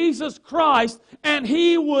him Jesus Christ, and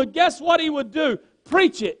he would, guess what he would do?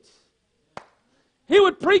 Preach it. He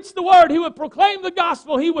would preach the word. He would proclaim the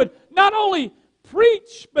gospel. He would not only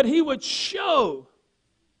preach, but he would show.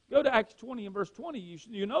 Go to Acts 20 and verse 20.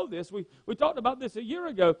 You know this. We talked about this a year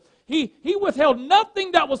ago. He withheld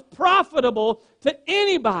nothing that was profitable to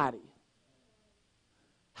anybody.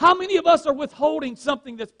 How many of us are withholding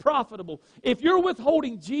something that's profitable? If you're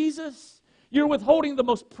withholding Jesus, you're withholding the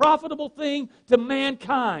most profitable thing to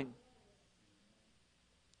mankind.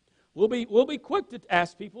 We'll be quick to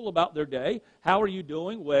ask people about their day. How are you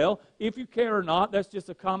doing? Well, if you care or not, that's just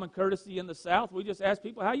a common courtesy in the South. We just ask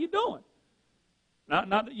people, how you doing? Not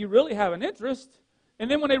that you really have an interest. And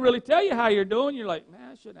then when they really tell you how you're doing, you're like,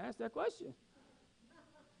 man, I shouldn't ask that question.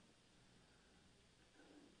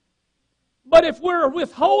 But if we're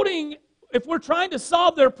withholding, if we're trying to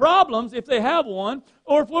solve their problems, if they have one,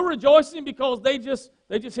 or if we're rejoicing because they just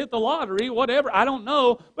hit the lottery, whatever, I don't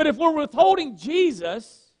know. But if we're withholding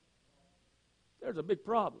Jesus, there's a big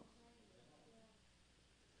problem.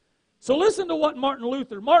 So listen to what Martin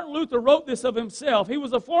Luther wrote this of himself. He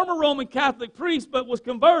was a former Roman Catholic priest but was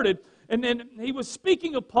converted, and then he was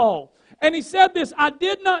speaking of Paul. And he said this, I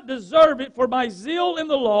did not deserve it, for my zeal in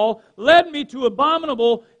the law led me to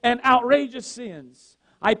abominable and outrageous sins.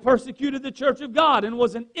 I persecuted the church of God and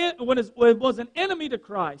was an enemy to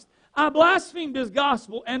Christ. I blasphemed his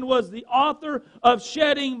gospel and was the author of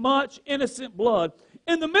shedding much innocent blood.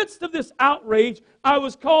 In the midst of this outrage, I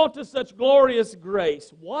was called to such glorious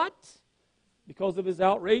grace. What? Because of his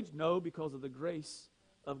outrage? No, because of the grace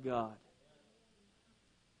of God.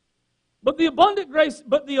 But the abundant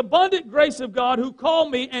grace of God who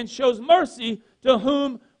called me and shows mercy to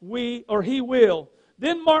whom he will.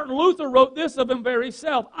 Then Martin Luther wrote this of him very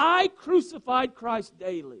self. I crucified Christ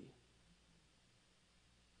daily.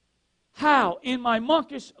 How? In my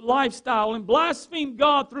monkish lifestyle, and blasphemed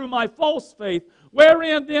God through my false faith,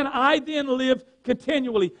 wherein then I lived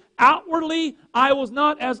continually. Outwardly, I was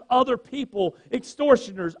not as other people,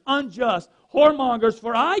 extortioners, unjust, whoremongers,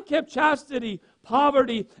 for I kept chastity,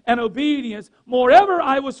 poverty, and obedience. Moreover,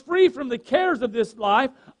 I was free from the cares of this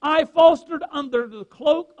life. I fostered under the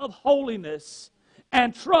cloak of holiness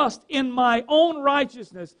and trust in my own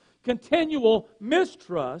righteousness, continual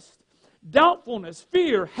mistrust, doubtfulness,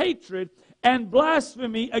 fear, hatred, and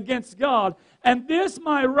blasphemy against God. And this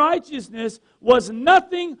my righteousness was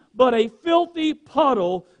nothing but a filthy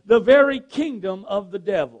puddle, the very kingdom of the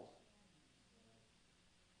devil.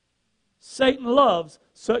 Satan loves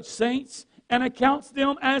such saints and accounts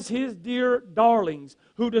them as his dear darlings,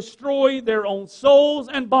 who destroy their own souls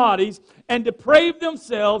and bodies and deprave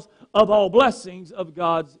themselves of all blessings of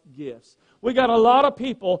God's gifts. We got a lot of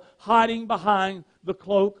people hiding behind the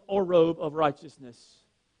cloak or robe of righteousness.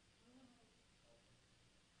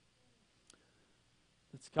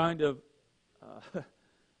 It's kind of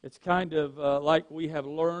like we have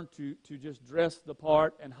learned to just dress the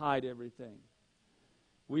part and hide everything.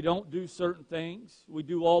 We don't do certain things. We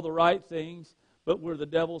do all the right things, but we're the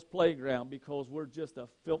devil's playground because we're just a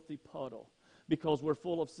filthy puddle. Because we're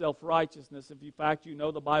full of self-righteousness. In fact, you know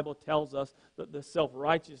the Bible tells us that the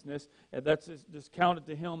self-righteousness, that's just counted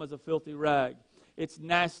to him as a filthy rag. It's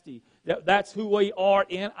nasty. That's who we are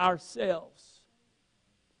in ourselves.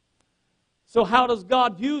 So how does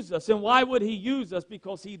God use us? And why would he use us?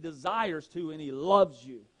 Because he desires to and he loves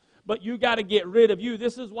you. But you got to get rid of you.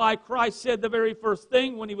 This is why Christ said the very first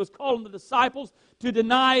thing when he was calling the disciples to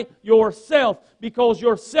deny yourself. Because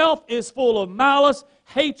yourself is full of malice,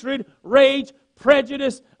 hatred, rage,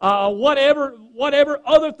 prejudice, whatever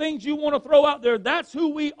other things you want to throw out there. That's who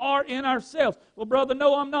we are in ourselves. Well, brother,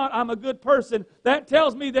 no, I'm not. I'm a good person. That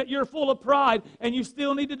tells me that you're full of pride and you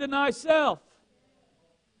still need to deny self.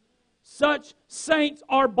 Such saints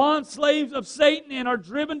are bond slaves of Satan and are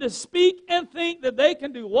driven to speak and think that they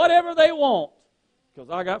can do whatever they want because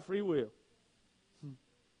I got free will.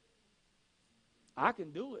 I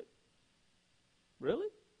can do it. Really?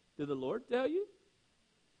 Did the Lord tell you?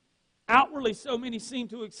 Outwardly, so many seem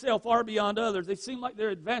to excel far beyond others. They seem like they're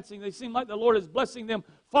advancing. They seem like the Lord is blessing them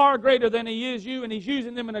far greater than he is you, and he's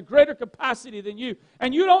using them in a greater capacity than you.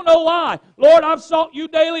 And you don't know why. Lord, I've sought you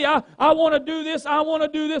daily. I want to do this. I want to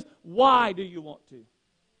do this. Why do you want to?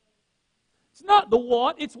 It's not the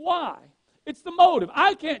what, it's why. It's the motive.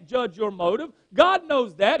 I can't judge your motive. God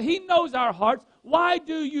knows that. He knows our hearts. Why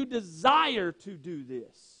do you desire to do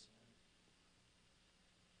this?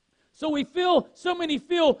 So many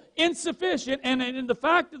feel insufficient, and the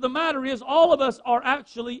fact of the matter is all of us are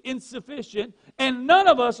actually insufficient, and none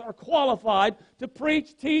of us are qualified to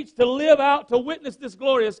preach, teach, to live out, to witness this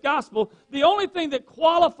glorious gospel. The only thing that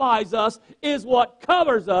qualifies us is what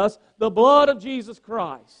covers us, the blood of Jesus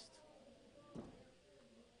Christ.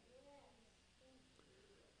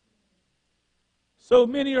 So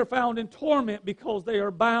many are found in torment because they are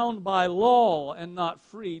bound by law and not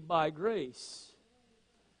freed by grace.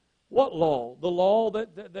 What law? The law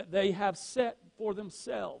that they have set for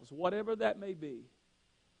themselves, whatever that may be.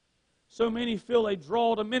 So many feel a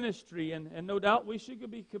draw to ministry, and no doubt we should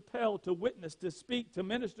be compelled to witness, to speak, to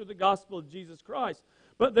minister the gospel of Jesus Christ.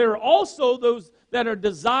 But there are also those that are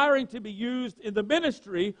desiring to be used in the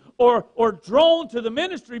ministry or drawn to the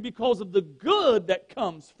ministry because of the good that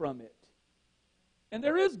comes from it. And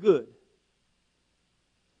there is good.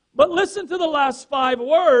 But listen to the last 5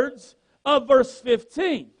 words of verse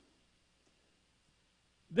 15.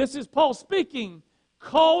 This is Paul speaking.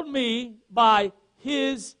 Called me by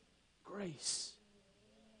His grace.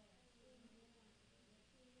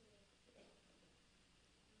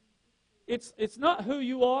 It's not who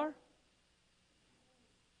you are.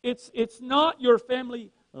 It's not your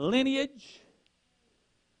family lineage,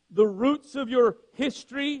 the roots of your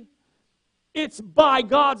history. It's by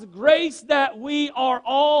God's grace that we are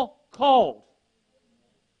all called.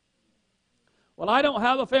 Well, I don't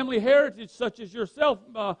have a family heritage such as yourself,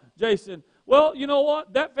 Jason. Well, you know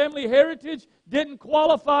what? That family heritage didn't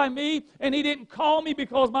qualify me, and He didn't call me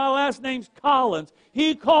because my last name's Collins.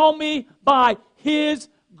 He called me by His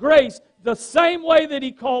grace. The same way that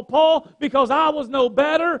He called Paul, because I was no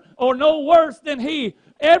better or no worse than he.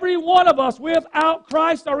 Every one of us without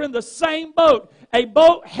Christ are in the same boat. A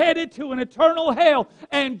boat headed to an eternal hell.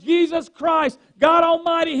 And Jesus Christ, God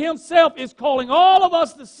Almighty Himself, is calling all of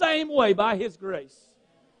us the same way by His grace.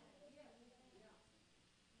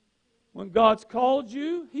 When God's called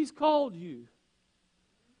you, He's called you.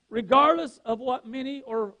 Regardless of what many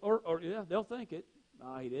or they'll think it.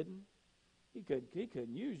 No, He didn't. He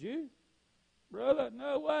couldn't use you. Brother,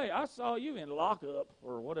 no way. I saw you in lockup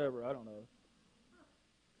or whatever. I don't know.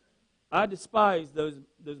 I despise those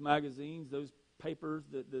magazines, those papers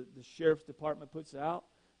that the sheriff's department puts out.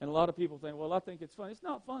 And a lot of people think, well, I think it's funny. It's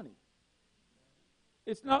not funny.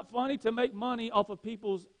 It's not funny to make money off of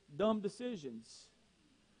people's dumb decisions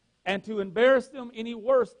and to embarrass them any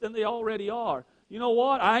worse than they already are. You know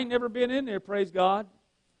what? I ain't never been in there, praise God.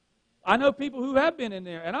 I know people who have been in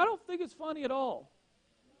there, and I don't think it's funny at all.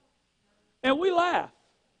 And we laugh.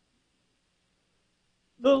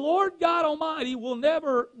 The Lord God Almighty will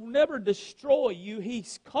never destroy you.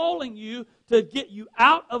 He's calling you to get you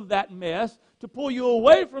out of that mess, to pull you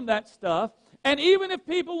away from that stuff. And even if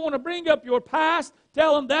people want to bring up your past,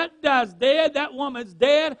 tell them that guy's dead, that woman's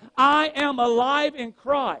dead. I am alive in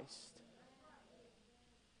Christ.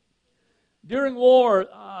 During war,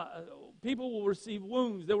 people will receive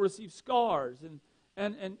wounds, they'll receive scars,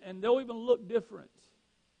 and they'll even look different.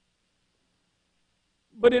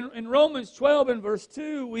 But in Romans 12 and verse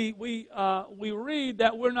 2, we read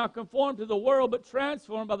that we're not conformed to the world, but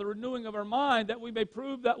transformed by the renewing of our mind, that we may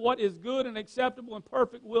prove that what is good and acceptable and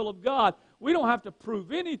perfect will of God. We don't have to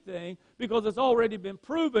prove anything because it's already been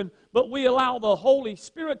proven, but we allow the Holy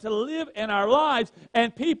Spirit to live in our lives,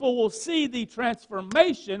 and people will see the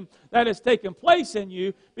transformation that has taken place in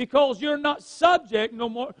you because you're not subject no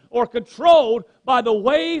more or controlled by the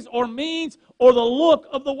ways or means or the look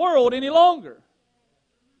of the world any longer.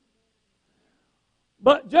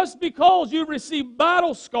 But just because you receive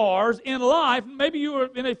battle scars in life, maybe you were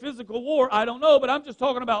in a physical war, I don't know, but I'm just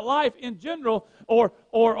talking about life in general, or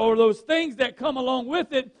those things that come along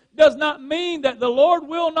with it, does not mean that the Lord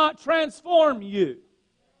will not transform you.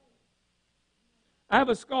 I have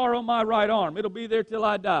a scar on my right arm. It'll be there till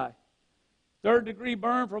I die. 3rd-degree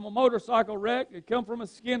burn from a motorcycle wreck. It come from a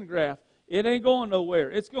skin graft. It ain't going nowhere.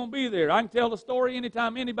 It's going to be there. I can tell the story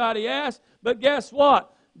anytime anybody asks, but guess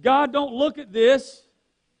what? God don't look at this.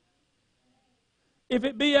 If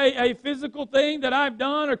it be a physical thing that I've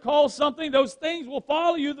done or caused something, those things will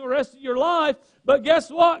follow you the rest of your life. But guess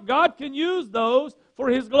what? God can use those for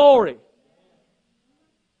His glory.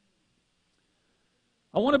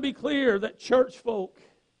 I want to be clear that church folk,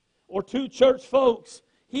 or to church folks,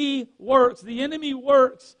 He works. The enemy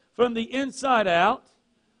works from the inside out,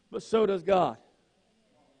 but so does God.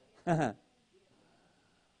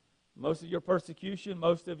 Most of your persecution,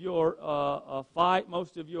 most of your fight,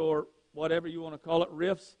 most of your whatever you want to call it,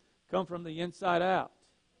 rifts, come from the inside out.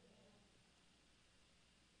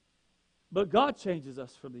 But God changes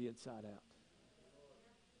us from the inside out.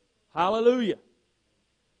 Hallelujah.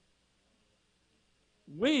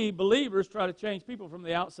 We, believers, try to change people from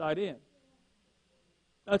the outside in.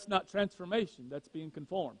 That's not transformation. That's being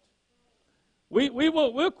conformed.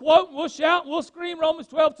 We'll quote, we'll shout, we'll scream Romans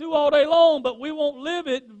 12:2 all day long, but we won't live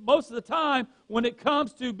it most of the time when it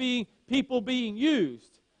comes to people being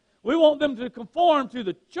used. We want them to conform to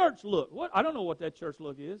the church look. I don't know what that church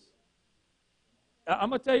look is. I'm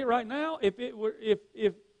going to tell you right now, if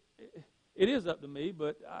it is up to me,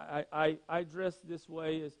 but I dress this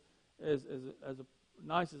way as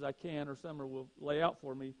nice as I can, or Summer will lay out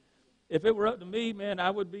for me. If it were up to me, man, I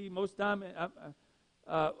would be most time.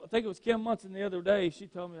 I think it was Kim Munson the other day. She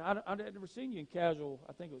told me, I'd never seen you in casual,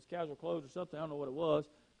 I think it was casual clothes or something. I don't know what it was.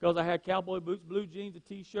 Because I had cowboy boots, blue jeans, a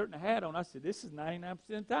T-shirt, and a hat on. I said, this is 99% of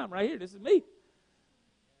the time right here. This is me.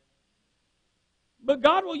 But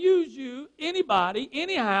God will use you, anybody,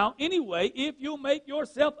 anyhow, anyway, if you'll make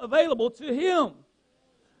yourself available to Him.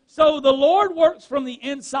 So the Lord works from the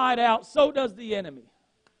inside out. So does the enemy.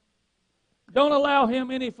 Don't allow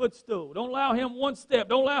him any footstool. Don't allow him one step.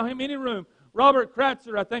 Don't allow him any room. Robert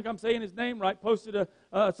Kratzer, I think I'm saying his name right, posted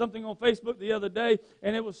something on Facebook the other day,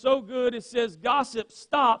 and it was so good. It says, gossip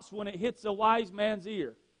stops when it hits a wise man's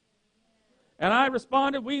ear. And I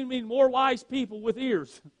responded, we need more wise people with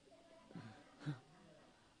ears.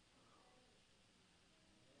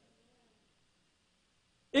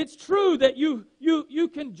 It's true that you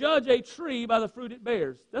can judge a tree by the fruit it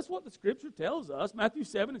bears. That's what the Scripture tells us. Matthew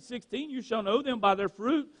 7:16, you shall know them by their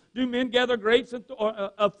fruit. Do men gather grapes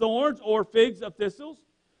of thorns or figs of thistles?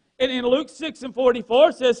 And in Luke 6:44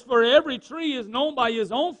 it says, for every tree is known by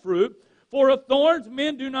his own fruit. For of thorns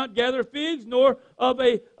men do not gather figs, nor of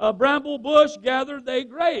a bramble bush gather they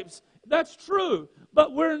grapes. That's true.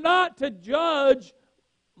 But we're not to judge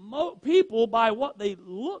people by what they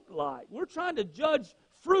look like. We're trying to judge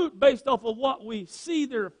fruit based off of what we see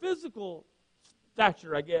their physical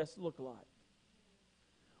stature, I guess, look like.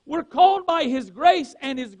 We're called by His grace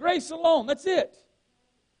and His grace alone. That's it.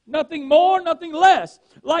 Nothing more, nothing less.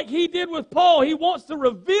 Like He did with Paul, He wants to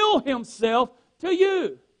reveal Himself to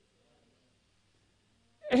you.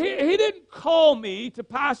 He didn't call me to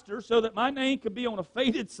pastor so that my name could be on a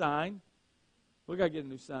faded sign. We got to get a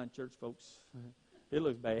new sign, church folks. It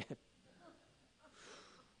looks bad.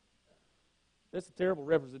 That's a terrible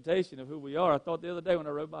representation of who we are. I thought the other day when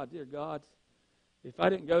I rode by, dear God, if I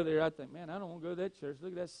didn't go there, I'd think, man, I don't want to go to that church.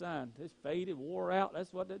 Look at that sign. It's faded, wore out.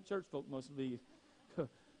 That's what that church folk must be.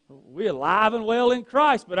 We're alive and well in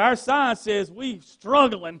Christ, but our sign says we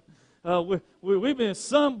struggling. We've been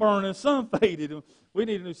sunburned and sun faded. We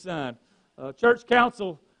need a new sign. Church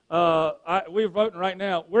council, we're voting right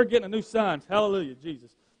now. We're getting a new sign. Hallelujah,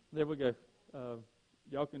 Jesus. There we go.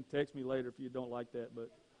 Y'all can text me later if you don't like that, but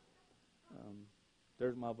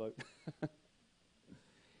there's my vote.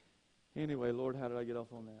 Anyway, Lord, how did I get off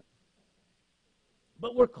on that?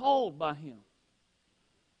 But we're called by Him.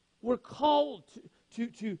 We're called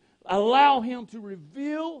to allow Him to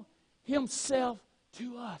reveal Himself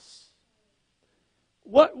to us.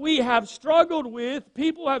 What we have struggled with,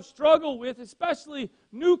 people have struggled with, especially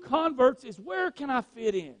new converts, is where can I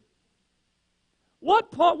fit in?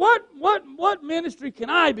 What ministry can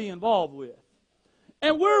I be involved with?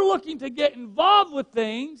 And we're looking to get involved with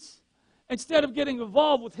things instead of getting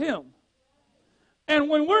involved with Him. And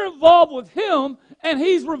when we're involved with Him and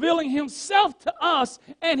He's revealing Himself to us,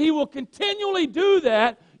 and He will continually do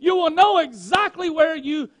that, you will know exactly where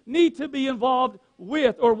you need to be involved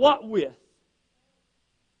with or what with.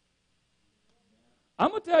 I'm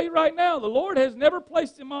going to tell you right now, the Lord has never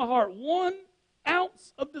placed in my heart 1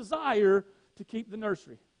 ounce of desire to keep the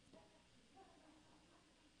nursery.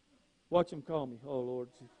 Watch Him call me. Oh, Lord.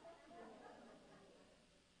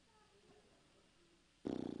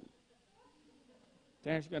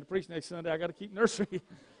 Terrence, you're going to preach next Sunday. I got to keep nursery.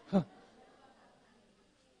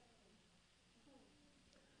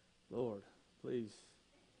 Lord, please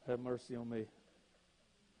have mercy on me.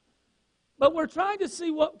 But we're trying to see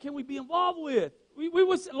what can we be involved with. We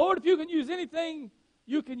would say, Lord, if you can use anything,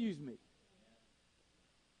 you can use me.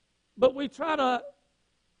 But we try to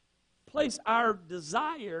place our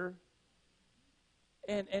desire,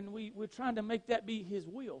 and we're trying to make that be His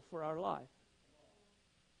will for our life.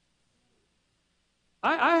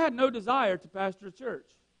 I had no desire to pastor a church.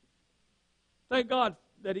 Thank God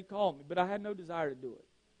that He called me, but I had no desire to do it.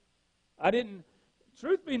 I didn't,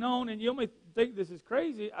 truth be known, and you may think this is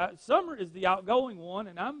crazy, Summer is the outgoing one,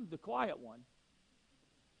 and I'm the quiet one.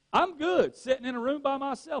 I'm good sitting in a room by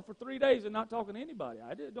myself for 3 days and not talking to anybody.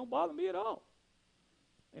 It don't bother me at all.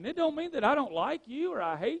 And it don't mean that I don't like you or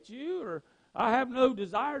I hate you or I have no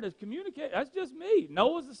desire to communicate. That's just me.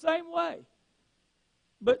 Noah's the same way.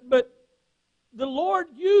 But the Lord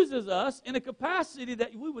uses us in a capacity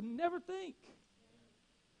that we would never think.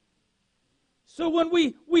 So when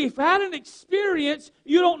we've had an experience,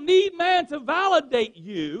 you don't need man to validate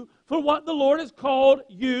you for what the Lord has called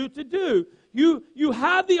you to do. You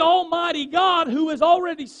have the Almighty God who has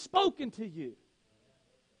already spoken to you.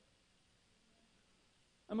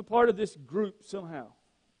 I'm a part of this group somehow.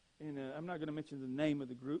 And I'm not going to mention the name of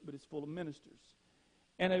the group, but it's full of ministers.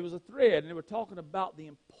 And it was a thread, and they were talking about the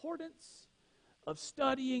importance of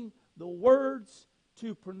studying the words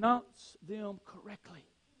to pronounce them correctly.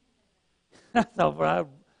 I thought, well,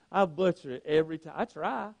 I butcher it every time. I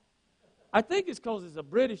try. I think it's because it's a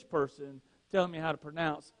British person telling me how to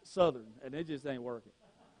pronounce Southern, and it just ain't working.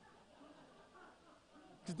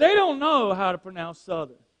 Because they don't know how to pronounce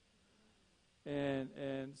Southern.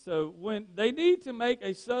 And so when they need to make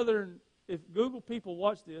a Southern, if Google people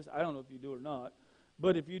watch this, I don't know if you do or not,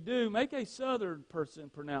 but if you do, make a Southern person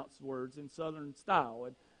pronounce words in Southern style.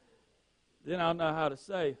 And then I'll know how to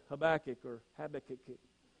say Habakkuk or Habakkuk.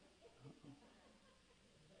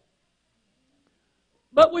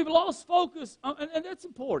 But we've lost focus, and that's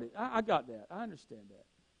important. I got that. I understand that.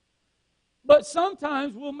 But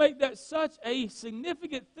sometimes we'll make that such a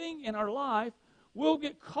significant thing in our life, we'll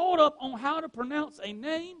get caught up on how to pronounce a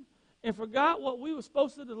name and forgot what we were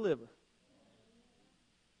supposed to deliver.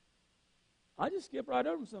 I just skip right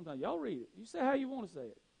over them sometimes. Y'all read it. You say how you want to say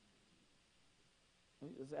it.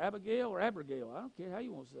 It's Abigail or Abigail. I don't care how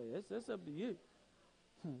you want to say it. That's up to you.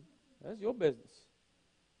 That's your business.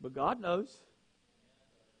 But God knows.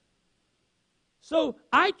 So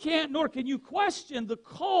I can't, nor can you question the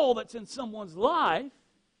call that's in someone's life,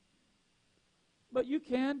 but you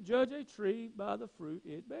can judge a tree by the fruit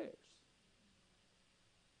it bears.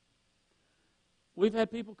 We've had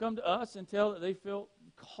people come to us and tell that they felt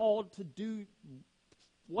called to do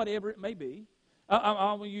whatever it may be.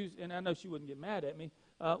 I'm going to use, and I know she wouldn't get mad at me,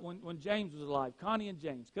 when James was alive, Connie and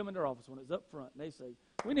James come into our office when it was up front, and they say,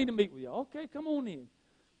 we need to meet with you. Okay, come on in.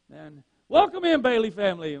 And welcome in, Bailey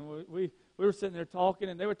family. And we were sitting there talking,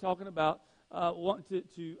 and they were talking about wanting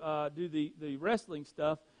to do the wrestling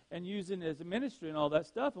stuff and using it as a ministry and all that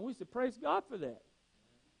stuff. And we said, praise God for that.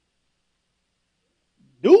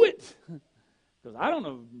 Do it. Because I don't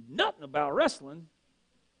know nothing about wrestling.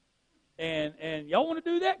 And y'all want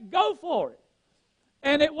to do that? Go for it.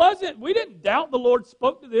 And it wasn't, we didn't doubt the Lord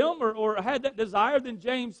spoke to them or had that desire. Then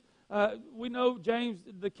James, we know James,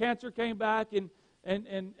 the cancer came back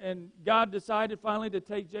and God decided finally to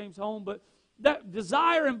take James home. But that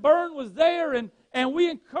desire and burn was there, and we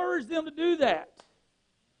encouraged them to do that.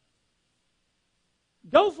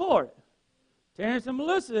 Go for it. Terrence and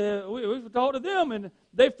Melissa, we talked to them, and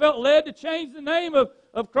they felt led to change the name of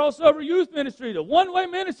Crossover Youth Ministry to One Way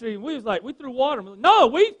Ministry. And we was like, we threw water. No,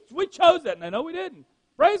 we chose that. No, we didn't.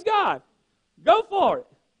 Praise God. Go for it.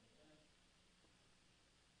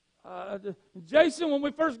 Jason, when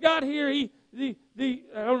we first got here, I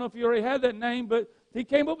don't know if you already had that name, but he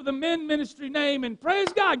came up with a men ministry name, and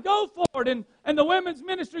praise God, go for it. And the women's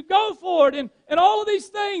ministry, go for it. And all of these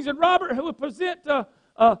things. And Robert, who would present,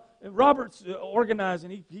 Robert's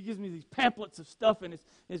organizing. He gives me these pamphlets of stuff, and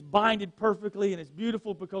it's binded perfectly, and it's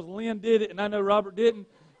beautiful because Lynn did it, and I know Robert didn't.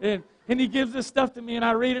 And he gives this stuff to me, and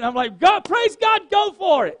I read it, and I'm like, God, praise God, go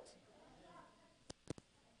for it.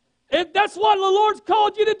 If that's what the Lord's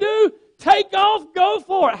called you to do, take off, go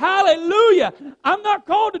for it. Hallelujah. I'm not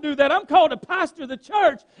called to do that. I'm called to pastor the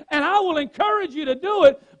church, and I will encourage you to do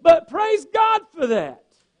it, but praise God for that.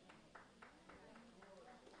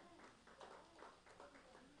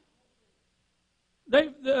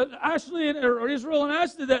 Ashley or Israel and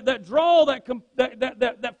Ashley, that draw,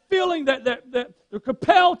 that feeling that they're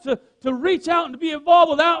compelled to reach out and to be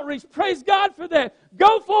involved with outreach. Praise God for that.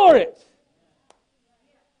 Go for it.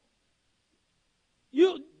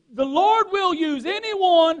 The Lord will use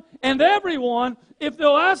anyone and everyone if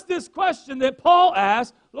they'll ask this question that Paul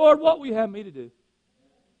asked, Lord, what will you have me to do?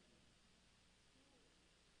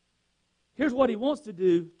 Here's what he wants to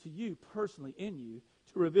do to you personally in you,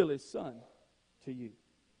 to reveal his Son to you.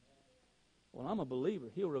 Well, I'm a believer.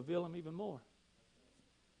 He'll reveal him even more.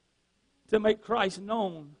 To make Christ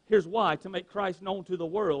known. Here's why. To make Christ known to the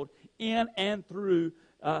world in and through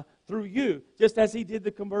you, just as he did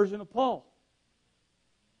the conversion of Paul.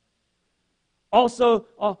 Also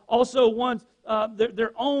one's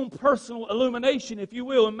their own personal illumination, if you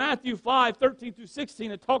will. In Matthew 5:13-16,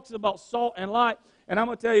 it talks about salt and light. And I'm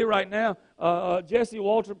going to tell you right now, Jesse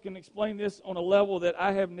Waltrip can explain this on a level that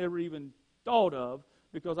I have never even thought of,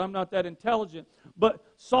 because I'm not that intelligent. But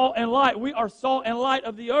salt and light, we are salt and light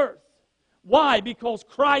of the earth. Why? Because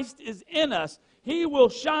Christ is in us. He will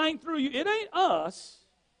shine through you. It ain't us.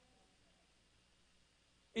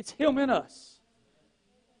 It's Him in us.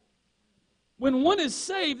 When one is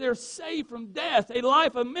saved, they're saved from death, a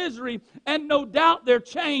life of misery, and no doubt they're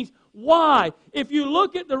changed. Why? If you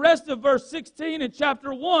look at the rest of verse 16 in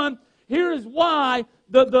chapter 1, here is why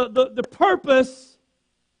the purpose,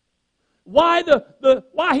 why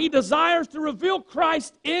He desires to reveal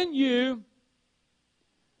Christ in you,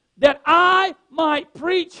 that I might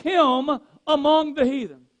preach Him among the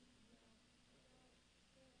heathen.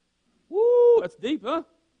 Woo, that's deep, huh?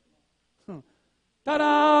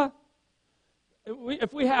 Ta-da!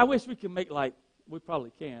 I wish we could make we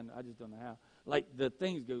probably can. I just don't know how. Like the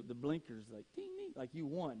things go, the blinkers, like ding, ding, like you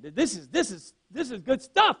won. This is good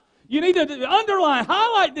stuff. You need to underline,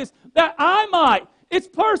 highlight this, that I might. It's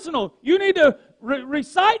personal. You need to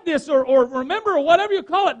recite this or remember or whatever you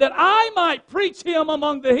call it, that I might preach Him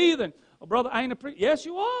among the heathen. Oh, brother, I ain't a preacher. Yes,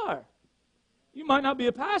 you are. You might not be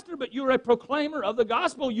a pastor, but you're a proclaimer of the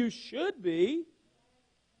gospel. You should be.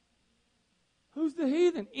 Who's the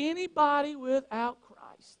heathen? Anybody without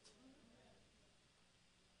Christ.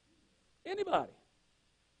 Anybody.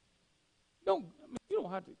 You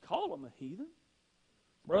don't have to call them a heathen.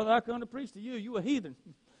 Brother, I come to preach to you. You a heathen.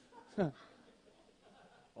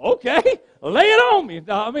 Okay, lay it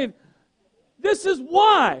on me. This is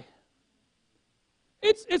why.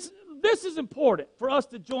 This is important for us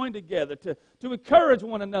to join together, to encourage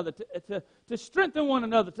one another, to strengthen one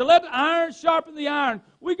another, to let the iron sharpen the iron.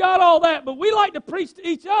 We got all that, but we like to preach to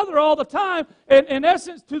each other all the time. And in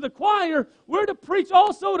essence, to the choir, we're to preach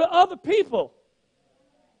also to other people.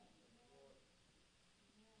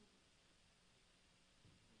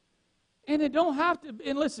 And it don't have to,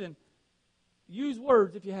 and listen, use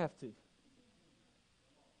words if you have to.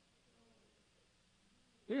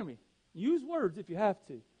 Hear me. Use words if you have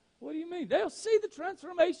to. What do you mean? They'll see the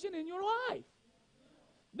transformation in your life.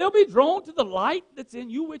 They'll be drawn to the light that's in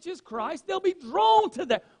you, which is Christ. They'll be drawn to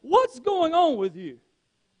that. What's going on with you?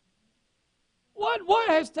 What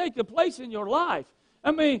has taken place in your life?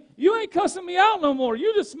 You ain't cussing me out no more.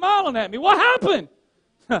 You're just smiling at me. What happened?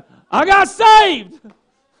 I got saved.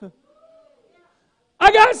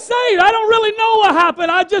 I got saved. I don't really know what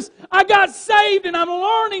happened. I got saved, and I'm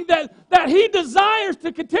learning that He desires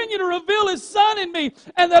to continue to reveal His Son in me,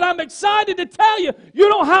 and that I'm excited to tell you, you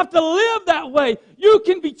don't have to live that way. You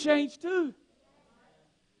can be changed too.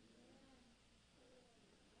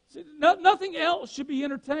 See, nothing else should be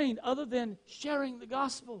entertained other than sharing the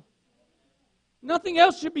gospel. Nothing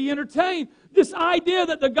else should be entertained. This idea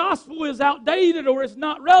that the gospel is outdated or is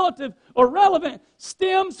not relative or relevant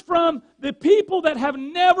stems from the people that have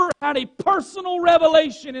never had a personal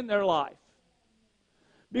revelation in their life.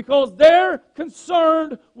 Because they're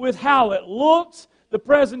concerned with how it looks, the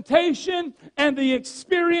presentation, and the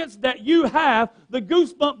experience that you have, the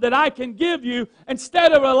goosebump that I can give you,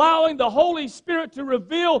 instead of allowing the Holy Spirit to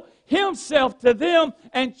reveal Himself to them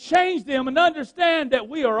and change them and understand that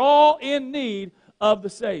we are all in need of the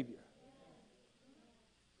Savior.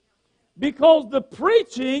 Because the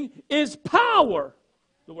preaching is power.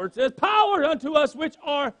 The Word says, power unto us which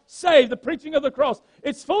are saved. The preaching of the cross.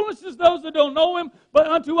 It's foolishness to those that don't know Him, but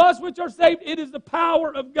unto us which are saved, it is the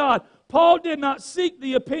power of God. Paul did not seek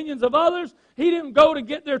the opinions of others. He didn't go to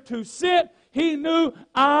get their 2 cents. He knew,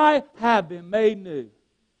 I have been made new.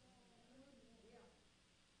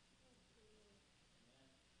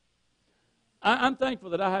 I'm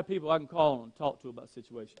thankful that I have people I can call and talk to about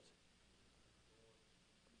situations.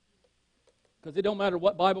 Because it don't matter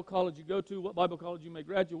what Bible college you go to, what Bible college you may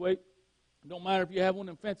graduate. It don't matter if you have one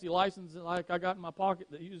of them fancy licenses like I got in my pocket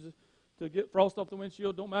that uses to get frost off the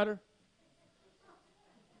windshield. Don't matter.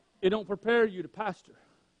 It don't prepare you to pastor.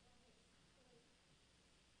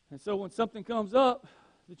 And so when something comes up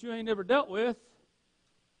that you ain't never dealt with,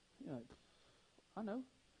 you're like, I know.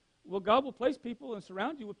 Well, God will place people and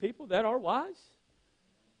surround you with people that are wise.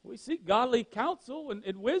 We seek godly counsel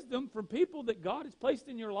and wisdom from people that God has placed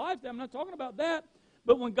in your life. I'm not talking about that.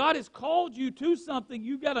 But when God has called you to something,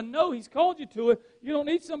 you've got to know He's called you to it. You don't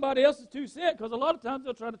need somebody else's 2 cents, because a lot of times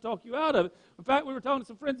they'll try to talk you out of it. In fact, we were talking to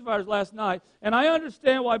some friends of ours last night, and I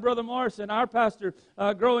understand why Brother Morrison, our pastor,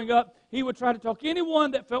 growing up, he would try to talk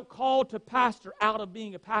anyone that felt called to pastor out of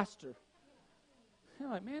being a pastor. I'm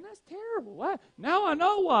like, man, that's terrible. Why? Now I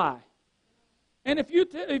know why. And if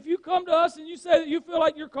you come to us and you say that you feel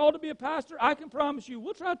like you're called to be a pastor, I can promise you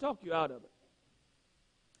we'll try to talk you out of it.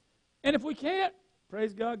 And if we can't,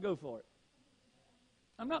 praise God, go for it.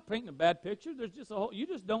 I'm not painting a bad picture. There's just you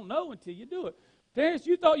just don't know until you do it. Terrence,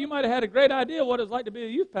 you thought you might have had a great idea what it's like to be a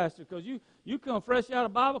youth pastor, because you come fresh out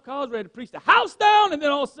of Bible college, ready to preach the house down, and then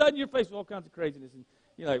all of a sudden you're faced with all kinds of craziness. And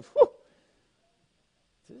you're like, whew,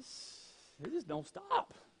 it just don't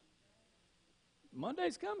stop.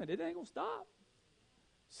 Monday's coming. It ain't going to stop.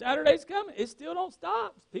 Saturday's coming. It still don't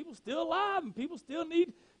stop. People still alive, and people still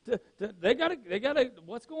need they gotta,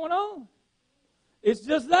 what's going on? It's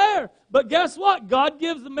just there. But guess what? God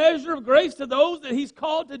gives the measure of grace to those that He's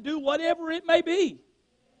called to do whatever it may be.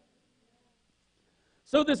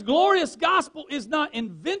 So this glorious gospel is not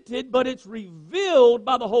invented, but it's revealed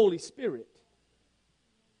by the Holy Spirit.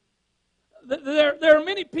 There are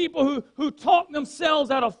many people who talk themselves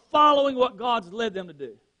out of following what God's led them to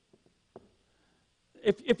do.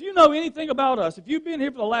 If you know anything about us, if you've been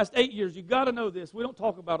here for the last 8 years, you've got to know this. We don't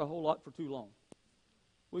talk about a whole lot for too long.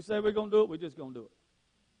 We say we're going to do it, we're just going to do it.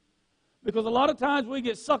 Because a lot of times we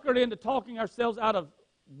get suckered into talking ourselves out of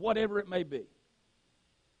whatever it may be.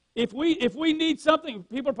 If we need something,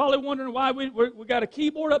 people are probably wondering why we got a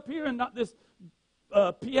keyboard up here and not this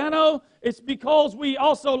piano. It's because we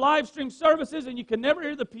also live stream services and you can never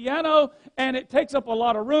hear the piano and it takes up a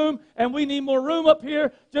lot of room and we need more room up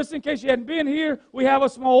here. Just in case you hadn't been here, we have a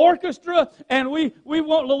small orchestra and we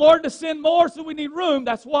want the Lord to send more, so we need room.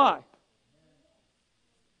 That's why.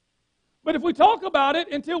 But if we talk about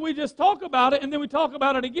it until we just talk about it and then we talk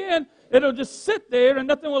about it again, it'll just sit there and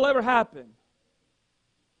nothing will ever happen.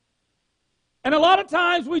 And a lot of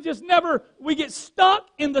times we get stuck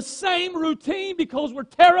in the same routine because we're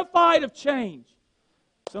terrified of change.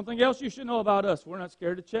 Something else you should know about us, we're not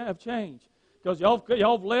scared of change. Because y'all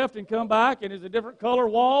have left and come back and it's a different color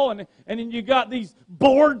wall and then you got these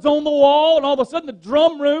boards on the wall and all of a sudden the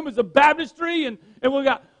drum room is a baptistry and we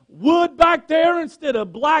got wood back there instead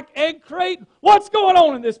of black egg crate. What's going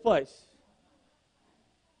on in this place?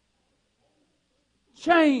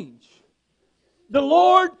 Change. The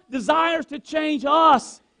Lord desires to change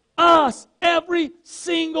us every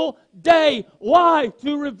single day. Why?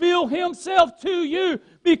 To reveal Himself to you,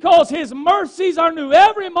 because His mercies are new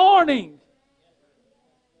every morning.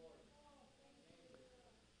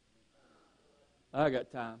 I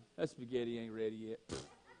got time. That spaghetti ain't ready yet.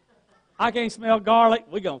 I can't smell garlic.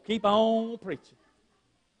 We're going to keep on preaching.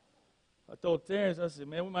 I told Terrence, I said,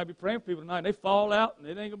 man, we might be praying for people tonight. And they fall out, and it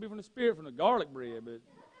ain't going to be from the Spirit, from the garlic bread. But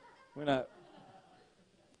we're not.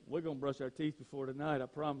 We're going to brush our teeth before tonight, I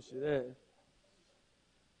promise you that.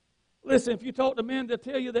 Listen, if you talk to men, they'll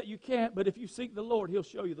tell you that you can't, but if you seek the Lord, He'll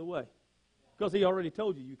show you the way. Because He already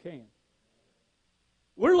told you can.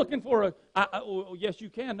 We're looking for yes, you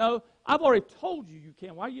can. No, I've already told you you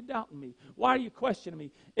can. Why are you doubting me? Why are you questioning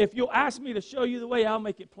me? If you'll ask me to show you the way, I'll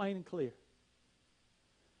make it plain and clear.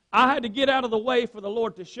 I had to get out of the way for the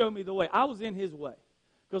Lord to show me the way. I was in His way.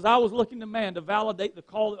 Because I was looking to man to validate the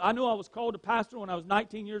call. I knew I was called to pastor when I was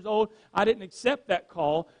 19 years old. I didn't accept that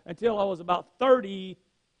call until I was about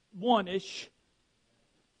 31-ish.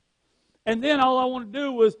 And then all I wanted to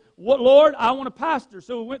do was, Lord, I want to pastor.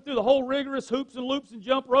 So we went through the whole rigorous hoops and loops and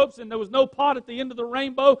jump ropes, and there was no pot at the end of the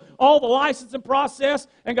rainbow, all the licensing process,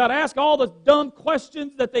 and got asked all the dumb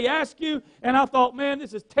questions that they ask you. And I thought, man,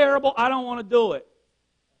 this is terrible. I don't want to do it.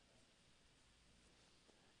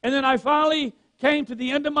 And then I finally came to the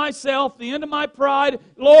end of myself, the end of my pride.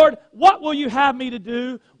 Lord, what will you have me to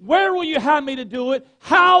do? Where will you have me to do it?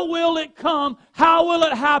 How will it come? How will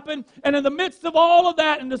it happen? And in the midst of all of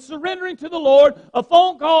that and the surrendering to the Lord, a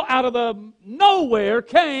phone call out of the nowhere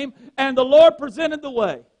came, and the Lord presented the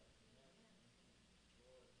way.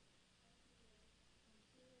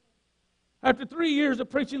 After 3 years of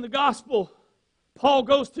preaching the gospel, Paul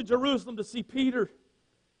goes to Jerusalem to see Peter,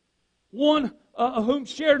 one whom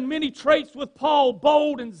shared many traits with Paul,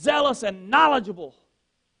 bold and zealous and knowledgeable.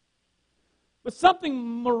 But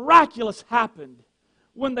something miraculous happened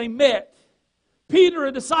when they met. Peter,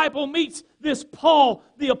 a disciple, meets this Paul,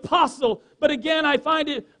 the apostle. But again, I find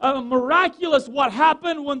it miraculous what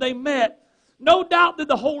happened when they met. No doubt did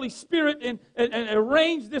the Holy Spirit and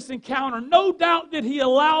arrange this encounter. No doubt did He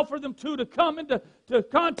allow for them two to come into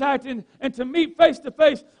contact and to meet face to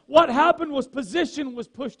face. What happened was position was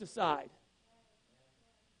pushed aside.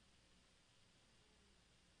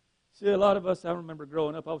 See, a lot of us, I remember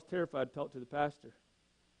growing up, I was terrified to talk to the pastor.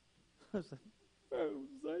 I was like, I don't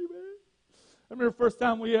say, man. I remember the first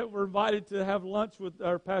time we were invited to have lunch with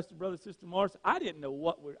our pastor, brother, sister Morris. I didn't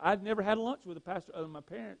know I'd never had lunch with a pastor other than my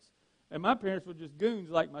parents. And my parents were just goons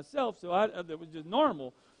like myself, so it was just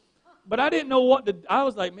normal. But I didn't know I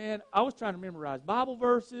was like, man, I was trying to memorize Bible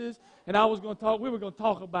verses, and we were going to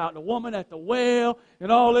talk about the woman at the well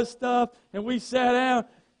and all this stuff. And we sat down.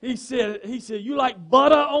 He said, you like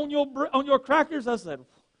butter on your crackers? I said,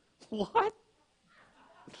 what?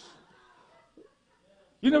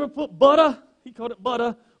 You never put butter? He called it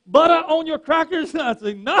butter. Butter on your crackers? I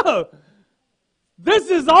said, no. This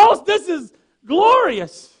is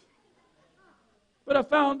glorious. But I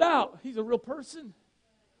found out he's a real person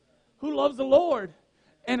who loves the Lord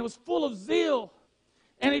and was full of zeal.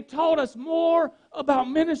 And he taught us more about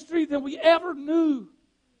ministry than we ever knew.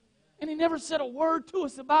 And he never said a word to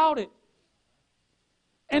us about it.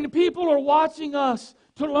 And people are watching us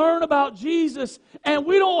to learn about Jesus. And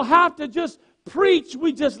we don't have to just preach.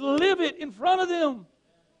 We just live it in front of them.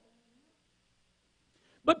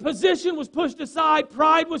 But position was pushed aside.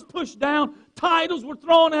 Pride was pushed down. Titles were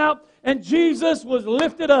thrown out. And Jesus was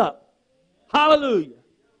lifted up. Hallelujah.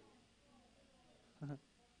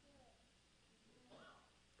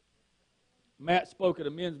 Matt spoke at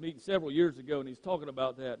a men's meeting several years ago, and he's talking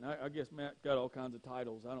about that. And I guess Matt got all kinds of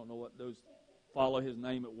titles. I don't know what those follow his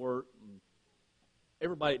name at work. And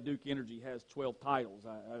everybody at Duke Energy has 12 titles.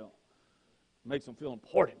 I don't makes them feel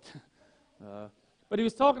important. But he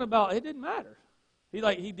was talking about it didn't matter.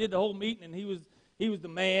 He did the whole meeting, and he was the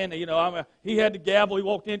man. You know, he had the gavel. He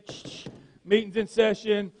walked in, meeting's in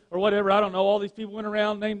session or whatever. I don't know. All these people went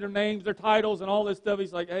around, named their names, their titles, and all this stuff.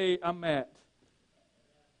 He's like, "Hey, I'm Matt."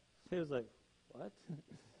 He was like, "What?"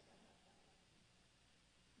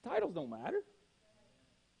 Titles don't matter.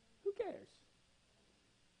 Who cares?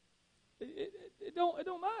 It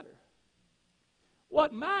don't matter.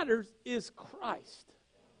 What matters is Christ.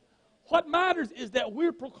 What matters is that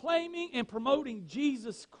we're proclaiming and promoting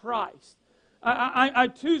Jesus Christ. I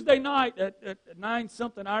Tuesday night at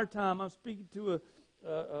 9-something our time, I'm speaking to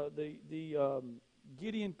the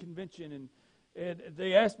Gideon convention, and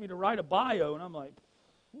they asked me to write a bio, and I'm like,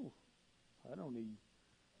 I've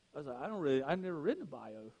never written a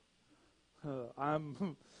bio.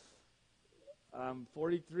 I'm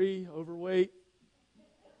 43, overweight,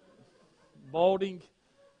 balding.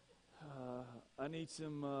 I need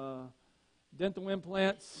some dental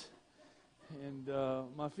implants, and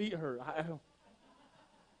my feet hurt.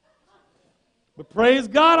 But praise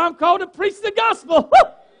God, I'm called to preach the gospel.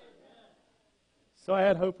 So I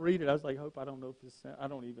had Hope read it. I was like, "Hope, I don't know if this. I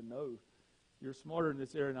don't even know. You're smarter in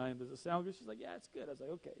this area than I am. Does it sound good?" She's like, "Yeah, it's good." I was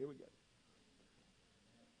like, "Okay, here we go."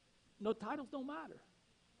 No, titles don't matter.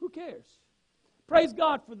 Who cares? Praise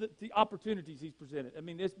God for the opportunities He's presented. I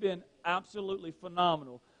mean, it's been absolutely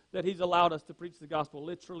phenomenal that He's allowed us to preach the gospel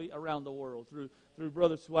literally around the world through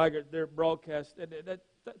Brother Swaggart, their broadcast.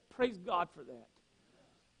 Praise God for that.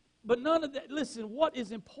 But none of that, listen, what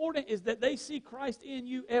is important is that they see Christ in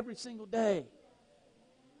you every single day.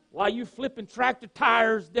 While you flipping tractor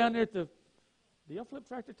tires down there at the... Do y'all flip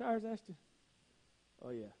tractor tires, Ashton?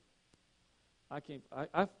 Oh, yeah. I can't...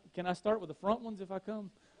 Can I start with the front ones if I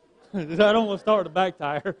come? I don't want to start with the back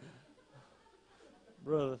tire.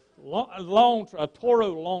 Brother, a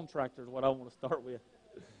Toro lawn tractor is what I want to start with.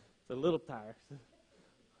 It's a little tire.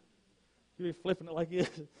 You be flipping it like this.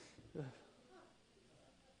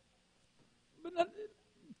 But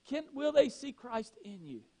will they see Christ in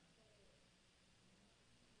you?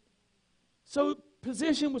 So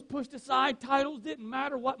position was pushed aside. Titles didn't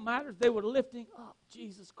matter. What matters, they were lifting up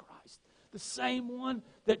Jesus Christ. The same one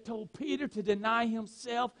that told Peter to deny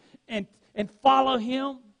himself and follow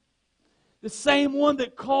him. The same one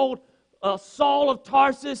that called Saul of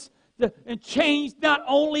Tarsus and changed not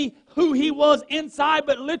only who he was inside,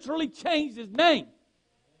 but literally changed his name.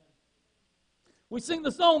 We sing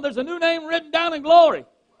the song, "There's a new name written down in glory."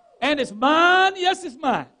 And it's mine. Yes, it's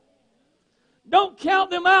mine. Don't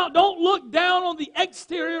count them out. Don't look down on the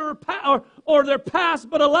exterior or their past,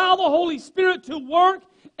 but allow the Holy Spirit to work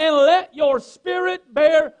and let your spirit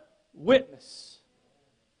bear witness.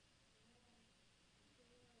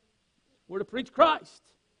 We're to preach Christ.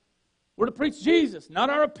 We're to preach Jesus, not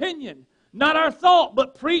our opinion, not our thought,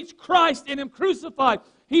 but preach Christ and Him crucified.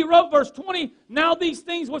 He wrote, verse 20, "Now these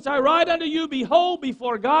things which I write unto you, behold,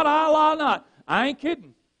 before God I lie not." I ain't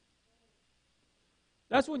kidding.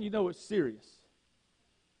 That's when you know it's serious.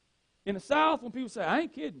 In the South, when people say, "I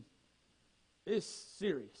ain't kidding," it's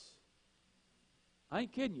serious. I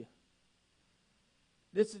ain't kidding you.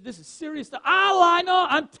 This is serious. I lie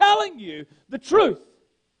not. I'm telling you the truth.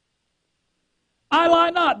 I lie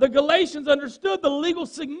not. The Galatians understood the legal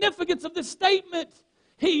significance of this statement.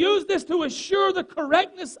 He used this to assure the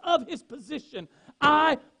correctness of his position.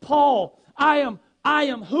 Paul, I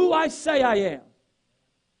am who I say I am.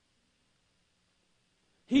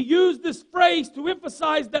 He used this phrase to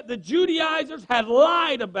emphasize that the Judaizers had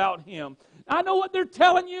lied about him. I know what they're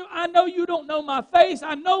telling you. I know you don't know my face.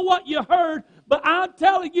 I know what you heard, but I'm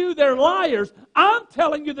telling you they're liars. I'm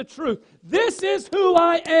telling you the truth. This is who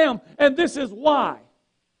I am, and this is why.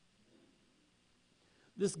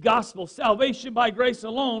 This gospel, salvation by grace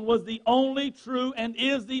alone, was the only true and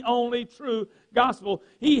is the only true gospel.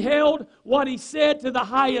 He held what he said to the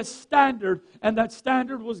highest standard, and that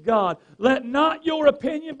standard was God. Let not your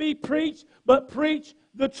opinion be preached, but preach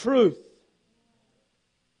the truth.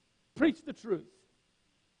 Preach the truth.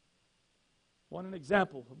 What an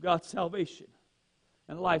example of God's salvation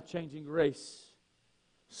and life-changing grace.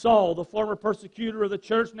 Saul, the former persecutor of the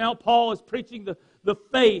church, now Paul is preaching the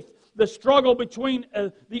faith. The struggle between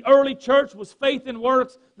the early church was faith and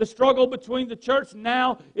works. The struggle between the church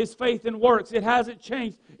now is faith and works. It hasn't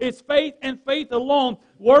changed. It's faith and faith alone.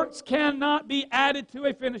 Works cannot be added to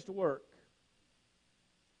a finished work.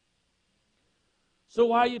 So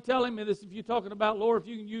why are you telling me this? If you're talking about, Lord, if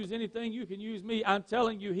you can use anything, you can use me. I'm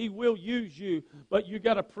telling you, He will use you, but you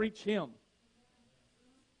got to preach Him.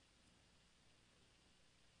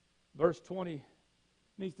 Verse 20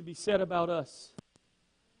 needs to be said about us.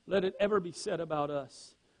 Let it ever be said about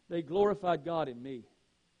us. They glorified God in me.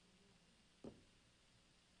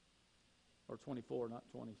 Or 24, not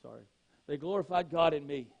 20, sorry. They glorified God in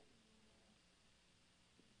me.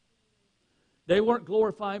 They weren't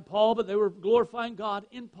glorifying Paul, but they were glorifying God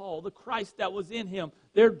in Paul, the Christ that was in him.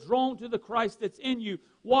 They're drawn to the Christ that's in you.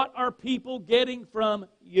 What are people getting from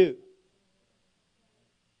you?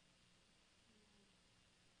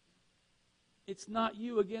 It's not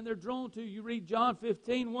you. Again, they're drawn to. You read John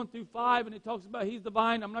 15, 1 through 5, and it talks about He's the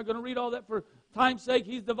vine. I'm not going to read all that for time's sake.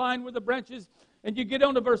 He's the vine, we're the branches. And you get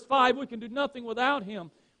on to verse 5, we can do nothing without Him.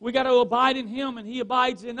 We got to abide in Him, and He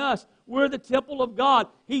abides in us. We're the temple of God.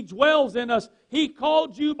 He dwells in us. He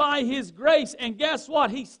called you by His grace, and guess what?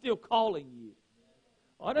 He's still calling you.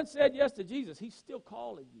 Well, I done said yes to Jesus. He's still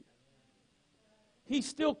calling you. He's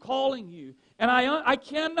still calling you. And I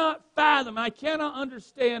cannot fathom, I cannot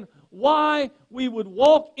understand why we would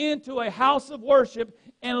walk into a house of worship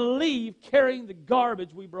and leave carrying the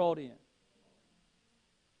garbage we brought in.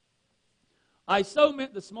 I so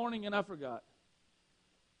meant this morning and I forgot.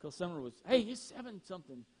 Because someone was, hey, it's 7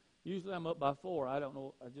 something. Usually I'm up by 4. I don't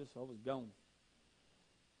know. I was gone.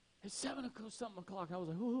 It's 7 o'clock. I was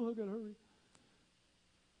like, oh, I got to hurry.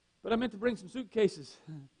 But I meant to bring some suitcases.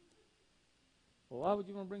 Well, why would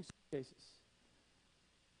you want to bring suitcases?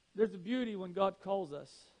 There's a beauty when God calls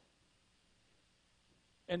us.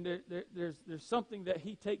 And there's something that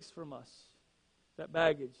He takes from us. That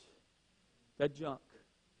baggage. That junk.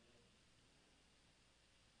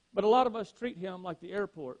 But a lot of us treat Him like the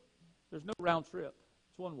airport. There's no round trip.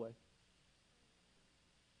 It's one way.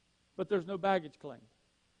 But there's no baggage claim.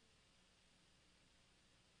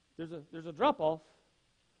 There's a drop-off,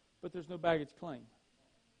 but there's no baggage claim.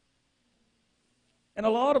 And a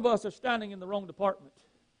lot of us are standing in the wrong department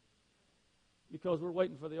because we're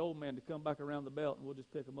waiting for the old man to come back around the belt and we'll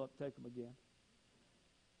just pick them up and take them again.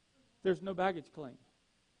 There's no baggage claim.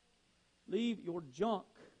 Leave your junk.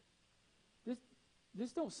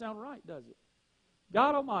 This don't sound right, does it?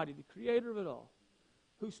 God Almighty, the creator of it all,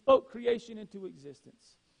 who spoke creation into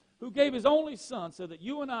existence, who gave His only Son so that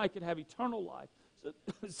you and I could have eternal life,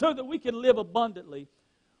 so that we can live abundantly,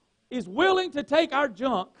 is willing to take our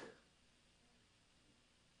junk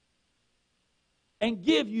and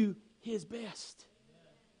give you His best.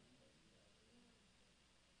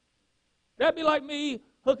 That'd be like me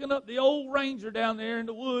hooking up the old Ranger down there in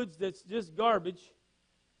the woods that's just garbage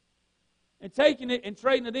and taking it and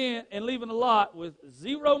trading it in and leaving a lot with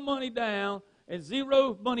zero money down and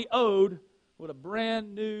zero money owed with a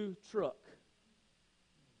brand new truck.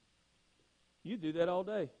 You do that all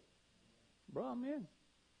day. Bro, I'm in.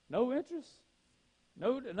 No interest.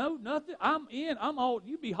 No, nothing. I'm in. I'm all.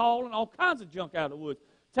 You be hauling all kinds of junk out of the woods,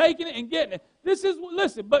 taking it and getting it.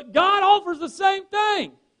 Listen, but God offers the same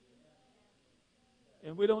thing,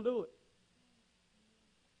 and we don't do it.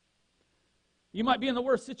 You might be in the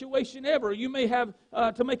worst situation ever. You may have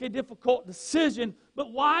to make a difficult decision,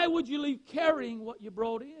 but why would you leave carrying what you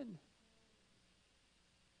brought in?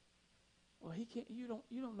 Well, He can't. You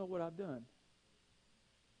don't know what I've done.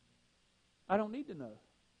 I don't need to know.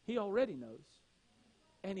 He already knows.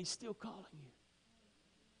 And He's still calling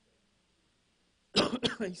you.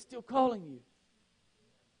 He's still calling you.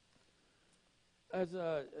 As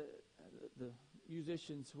the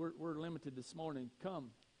musicians, we're limited this morning.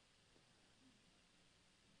 Come.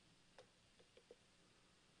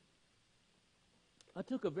 I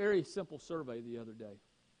took a very simple survey the other day.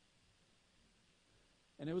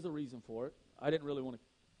 And there was a reason for it. I didn't really want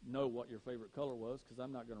to know what your favorite color was because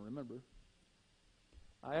I'm not going to remember.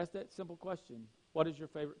 I asked that simple question, what is your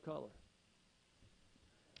favorite color?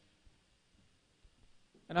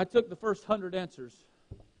 And I took the first 100 answers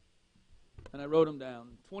and I wrote them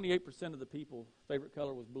down. 28% of the people, favorite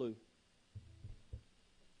color was blue.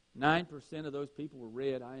 9% of those people were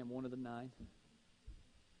red. I am one of the 9.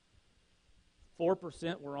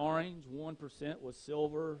 4% were orange. 1% was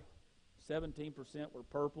silver. 17% were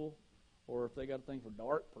purple, or if they got a thing for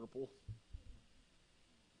dark purple.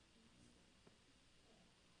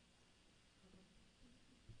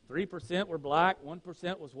 3% were black,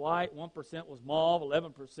 1% was white, 1% was mauve,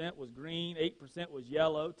 11% was green, 8% was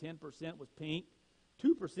yellow, 10% was pink,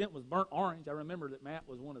 2% was burnt orange. I remember that Matt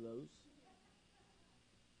was one of those.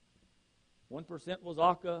 1% was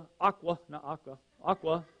aqua,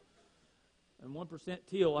 and 1%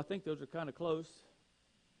 teal. I think those are kind of close.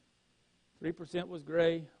 3% was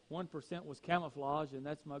gray, 1% was camouflage, and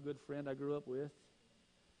that's my good friend I grew up with.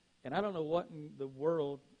 And I don't know what in the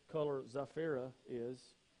world color Zafira is,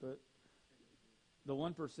 but the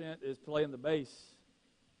 1% is playing the bass.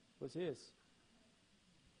 What's his?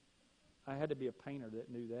 I had to be a painter that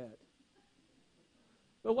knew that.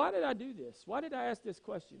 But why did I do this? Why did I ask this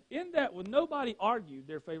question? In that, when nobody argued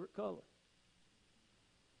their favorite color.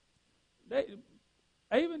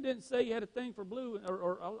 Avon didn't say he had a thing for blue,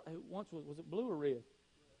 or once was it blue or red?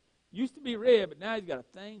 Used to be red, but now he's got a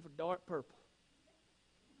thing for dark purple.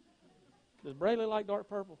 Does Brayley like dark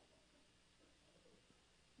purple?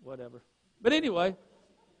 Whatever. But anyway,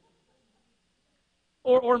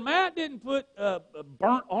 or Matt didn't put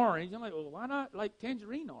burnt orange. I'm like, well, why not like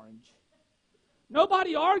tangerine orange?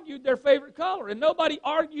 Nobody argued their favorite color, and nobody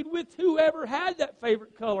argued with whoever had that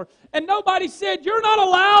favorite color. And nobody said, you're not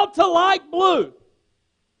allowed to like blue.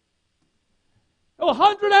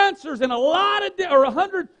 100 answers and a lot of, or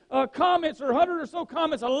 100 comments, or 100 or so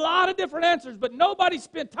comments, a lot of different answers, but nobody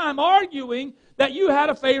spent time arguing that you had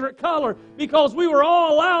a favorite color, because we were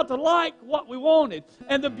all allowed to like what we wanted.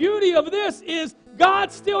 And the beauty of this is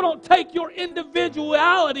God still don't take your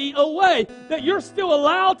individuality away, that you're still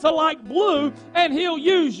allowed to like blue and He'll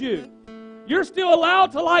use you. You're still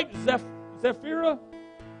allowed to like Zafira?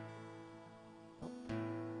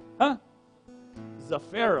 Huh?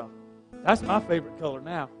 Zafira. That's my favorite color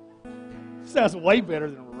now. Sounds way better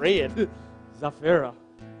than red. Zafira.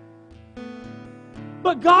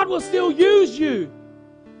 But God will still use you.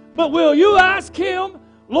 But will you ask Him,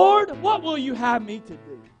 Lord, what will you have me to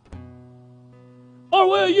do? Or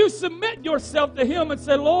will you submit yourself to Him and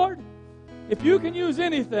say, Lord, if you can use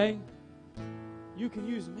anything, you can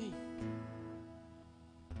use me.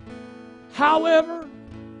 However,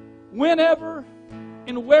 whenever,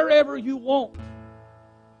 and wherever you want.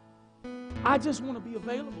 I just want to be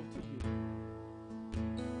available to you.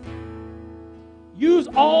 Use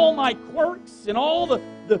all my quirks and all the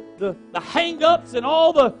hang-ups and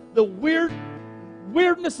all the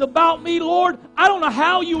weirdness about me, Lord. I don't know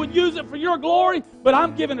how you would use it for your glory, but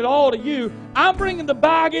I'm giving it all to you. I'm bringing the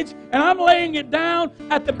baggage, and I'm laying it down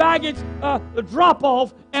at the baggage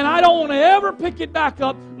drop-off, and I don't want to ever pick it back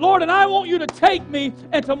up. Lord, and I want you to take me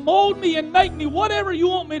and to mold me and make me whatever you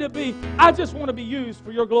want me to be. I just want to be used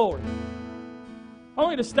for your glory. I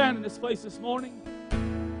want you to stand in this place this morning.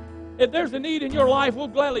 If there's a need in your life, we'll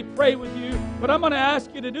gladly pray with you. But I'm going to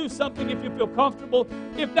ask you to do something if you feel comfortable.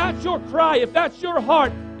 If that's your cry, if that's your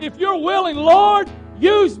heart, if you're willing, Lord,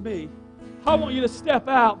 use me. I want you to step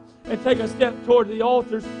out and take a step toward the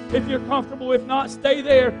altars. If you're comfortable, if not, stay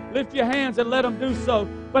there. Lift your hands and let Him do so.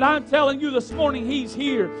 But I'm telling you this morning, He's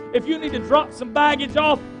here. If you need to drop some baggage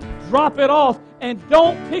off, drop it off and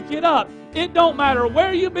don't pick it up. It don't matter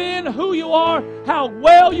where you've been, who you are, how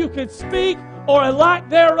well you can speak, or a lack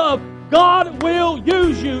thereof. God will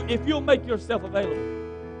use you if you'll make yourself available.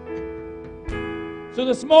 So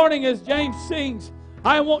this morning as James sings,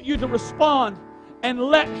 I want you to respond and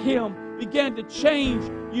let Him begin to change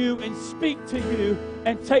you and speak to you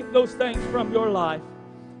and take those things from your life.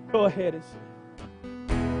 Go ahead and sing.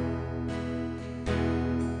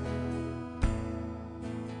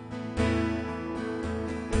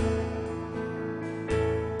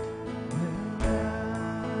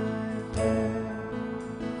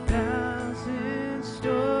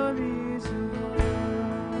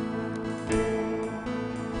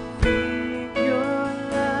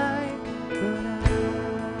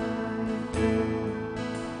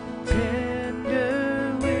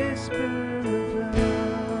 Tender whisper of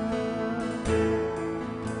love.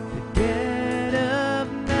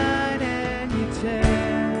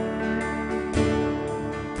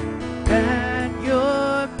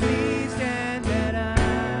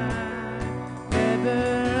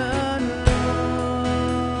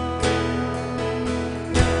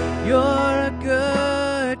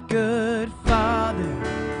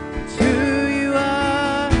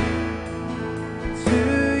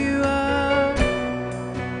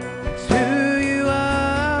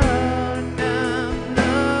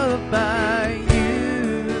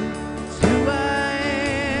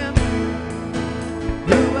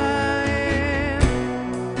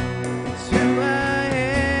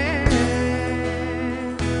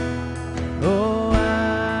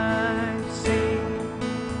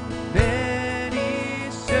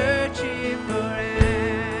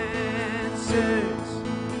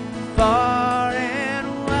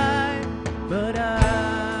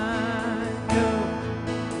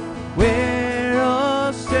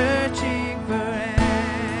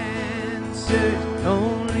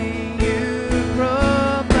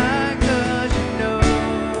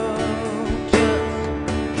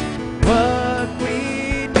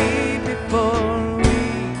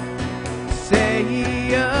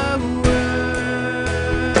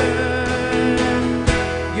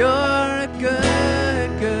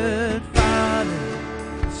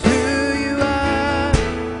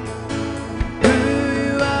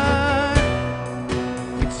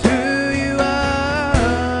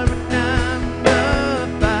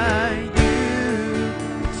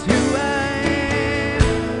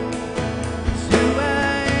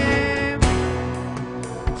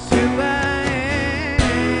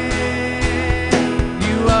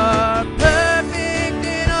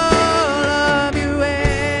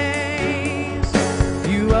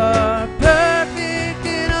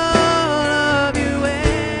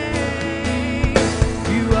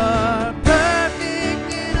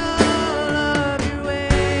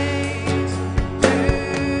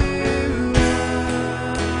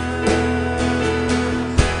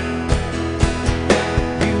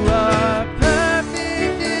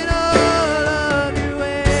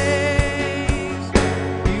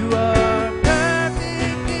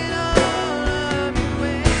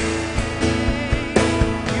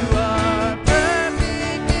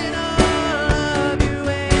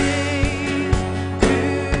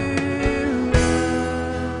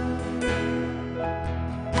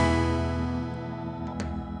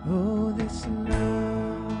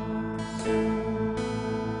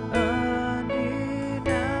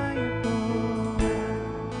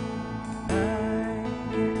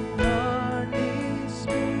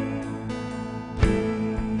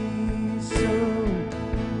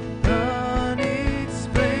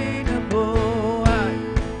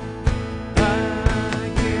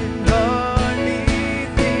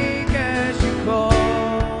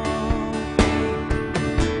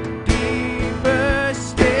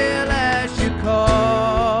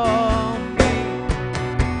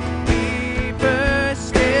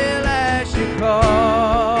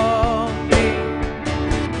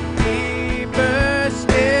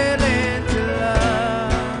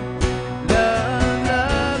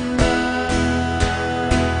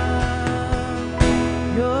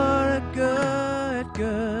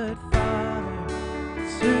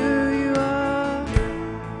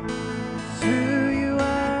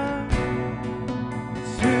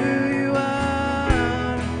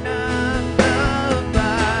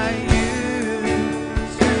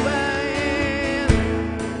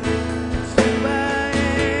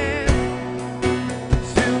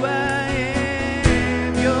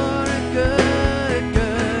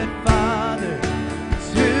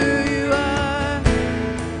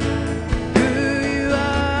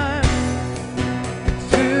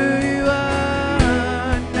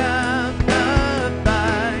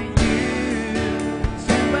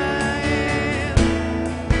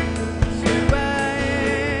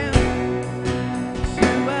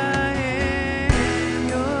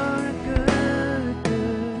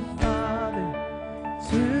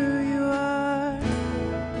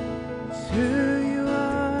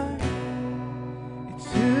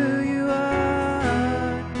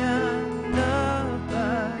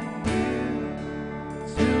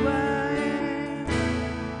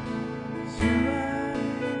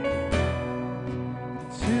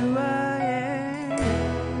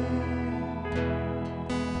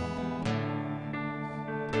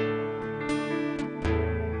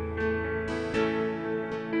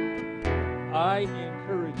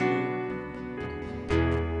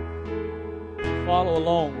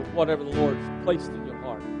 with whatever the Lord's placed in your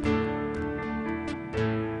heart.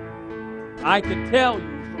 I can tell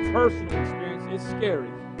you from personal experience, it's scary.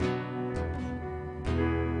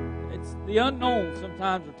 It's the unknown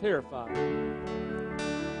sometimes are terrifying,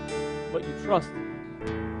 but you trust Him.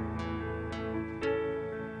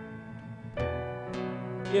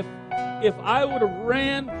 If I would have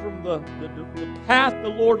ran from the path the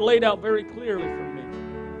Lord laid out very clearly for me,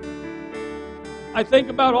 I think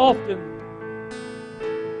about often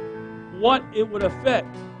what it would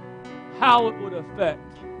affect, how it would affect.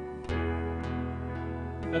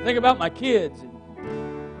 I think about my kids and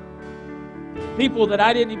people that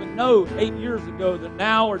I didn't even know 8 years ago that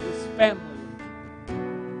now are just family.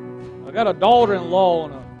 I got a daughter-in-law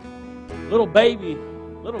and a little baby,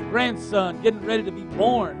 little grandson getting ready to be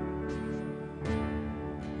born.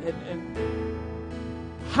 And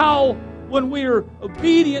how when we're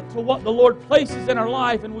obedient to what the Lord places in our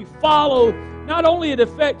life and we follow, not only it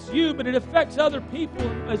affects you, but it affects other people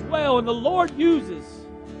as well. And the Lord uses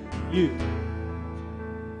you.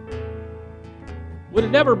 Would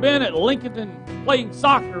have never been at Lincoln playing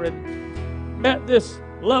soccer and met this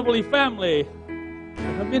lovely family, the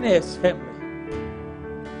Jimenez family.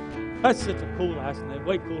 That's such a cool last name,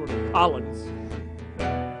 way cooler than Collins.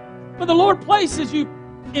 But the Lord places you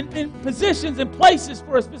in positions and places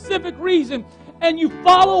for a specific reason, and you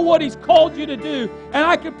follow what He's called you to do. And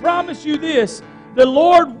I can promise you this, the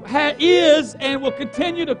Lord is and will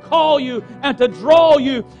continue to call you and to draw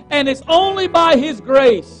you, and it's only by His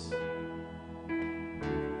grace.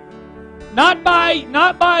 Not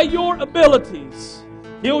by your abilities.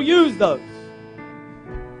 He'll use those,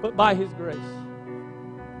 but by His grace.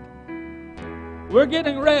 We're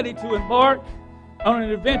getting ready to embark on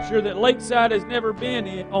an adventure that Lakeside has never been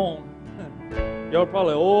on. Y'all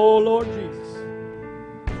probably, oh Lord Jesus.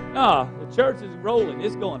 Nah, the church is rolling.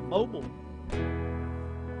 It's going mobile.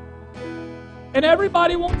 And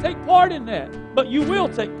everybody won't take part in that, but you will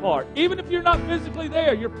take part. Even if you're not physically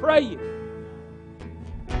there, you're praying.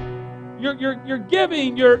 You're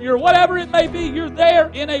giving, you're whatever it may be, you're there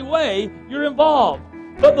in a way, you're involved.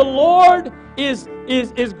 But the Lord is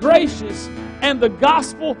gracious, and the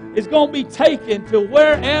gospel is going to be taken to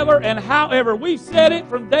wherever and however. We've said it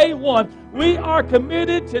from day one. We are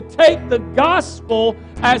committed to take the gospel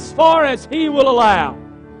as far as He will allow.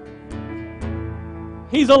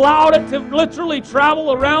 He's allowed it to literally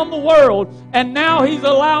travel around the world, and now He's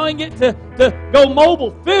allowing it to go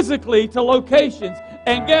mobile physically to locations.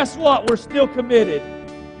 And guess what? We're still committed.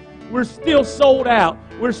 We're still sold out.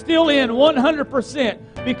 We're still in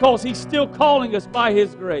 100% because He's still calling us by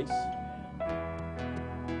His grace.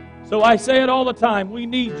 So I say it all the time. We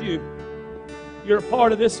need you. You're a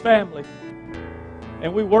part of this family.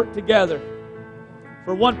 And we work together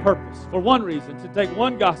for one purpose, for one reason, to take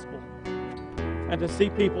one gospel and to see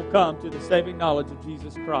people come to the saving knowledge of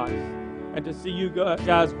Jesus Christ and to see you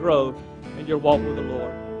guys grow in your walk with the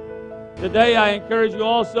Lord. Today I encourage you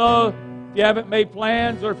also, if you haven't made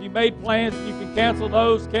plans, or if you made plans and you can cancel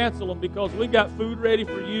those, cancel them, because we got food ready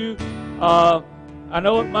for you. I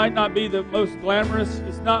know it might not be the most glamorous.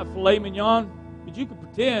 It's not filet mignon, but you can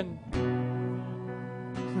pretend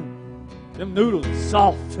them noodles are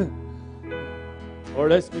soft. Or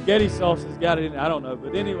that spaghetti sauce has got it in it. I don't know.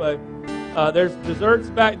 But anyway, there's desserts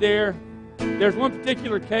back there. There's one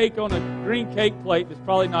particular cake on a green cake plate that's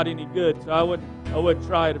probably not any good, so I wouldn't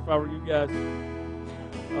try it if I were you guys.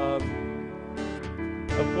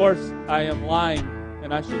 Of course, I am lying,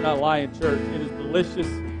 and I should not lie in church. It is delicious.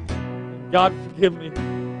 God forgive me.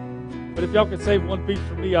 But if y'all could save one piece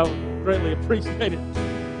for me, I would greatly appreciate it.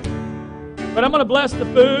 But I'm going to bless the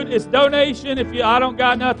food. It's donation. I don't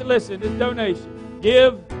got nothing, listen, it's donation.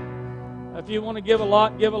 Give. If you want to give a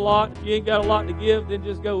lot, give a lot. If you ain't got a lot to give, then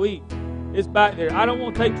just go eat. It's back there. I don't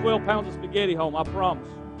want to take 12 pounds of spaghetti home, I promise.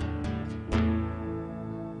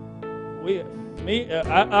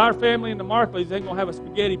 Our family in the Markleys ain't going to have a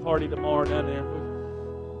spaghetti party tomorrow down there.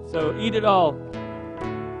 So eat it all.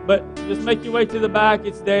 But just make your way to the back.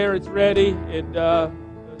 It's there. It's ready. And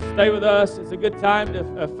stay with us. It's a good time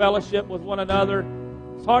to fellowship with one another.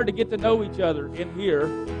 It's hard to get to know each other in here.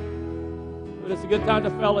 But it's a good time to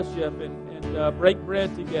fellowship and break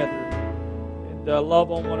bread together and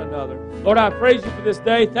love on one another. Lord, I praise you for this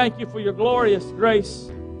day. Thank you for your glorious grace.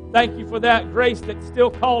 Thank you for that grace that's still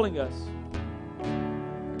calling us.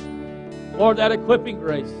 Lord, that equipping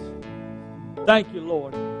grace. Thank you,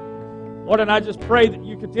 Lord. Lord, and I just pray that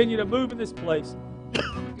you continue to move in this place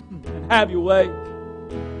and have your way.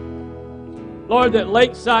 Lord, that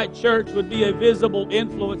Lakeside Church would be a visible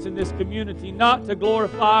influence in this community, not to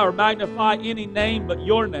glorify or magnify any name but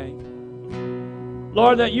your name.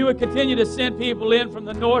 Lord, that you would continue to send people in from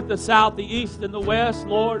the north, the south, the east, and the west,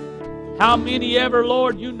 Lord. How many ever,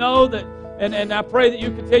 Lord, you know that, and I pray that you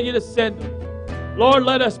continue to send them. Lord,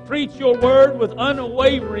 let us preach your word with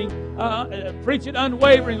unwavering, preach it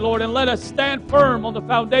unwavering, Lord, and let us stand firm on the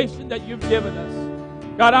foundation that you've given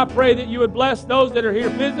us. God, I pray that you would bless those that are here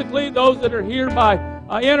physically, those that are here by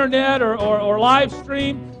internet or live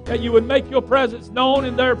stream, that you would make your presence known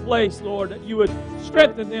in their place, Lord, that you would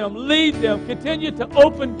strengthen them, lead them, continue to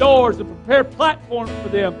open doors and prepare platforms for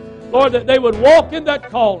them, Lord, that they would walk in that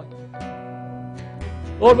calling.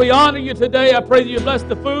 Lord, we honor you today. I pray that you bless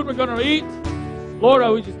the food we're going to eat. Lord,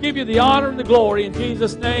 we just give you the honor and the glory in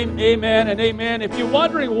Jesus' name. Amen and amen. If you're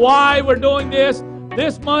wondering why we're doing this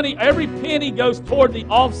money, every penny goes toward the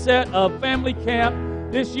offset of family camp.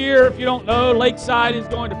 This year, if you don't know, Lakeside is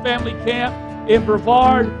going to family camp in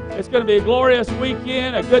Brevard. It's going to be a glorious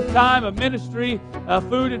weekend, a good time of ministry,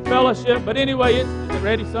 food and fellowship. But anyway, is it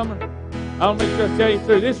ready, Summer? I'll make sure I tell you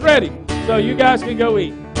through. It's ready, so you guys can go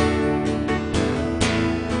eat.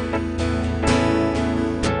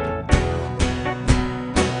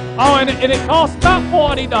 Oh, and it costs about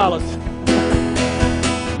 $40.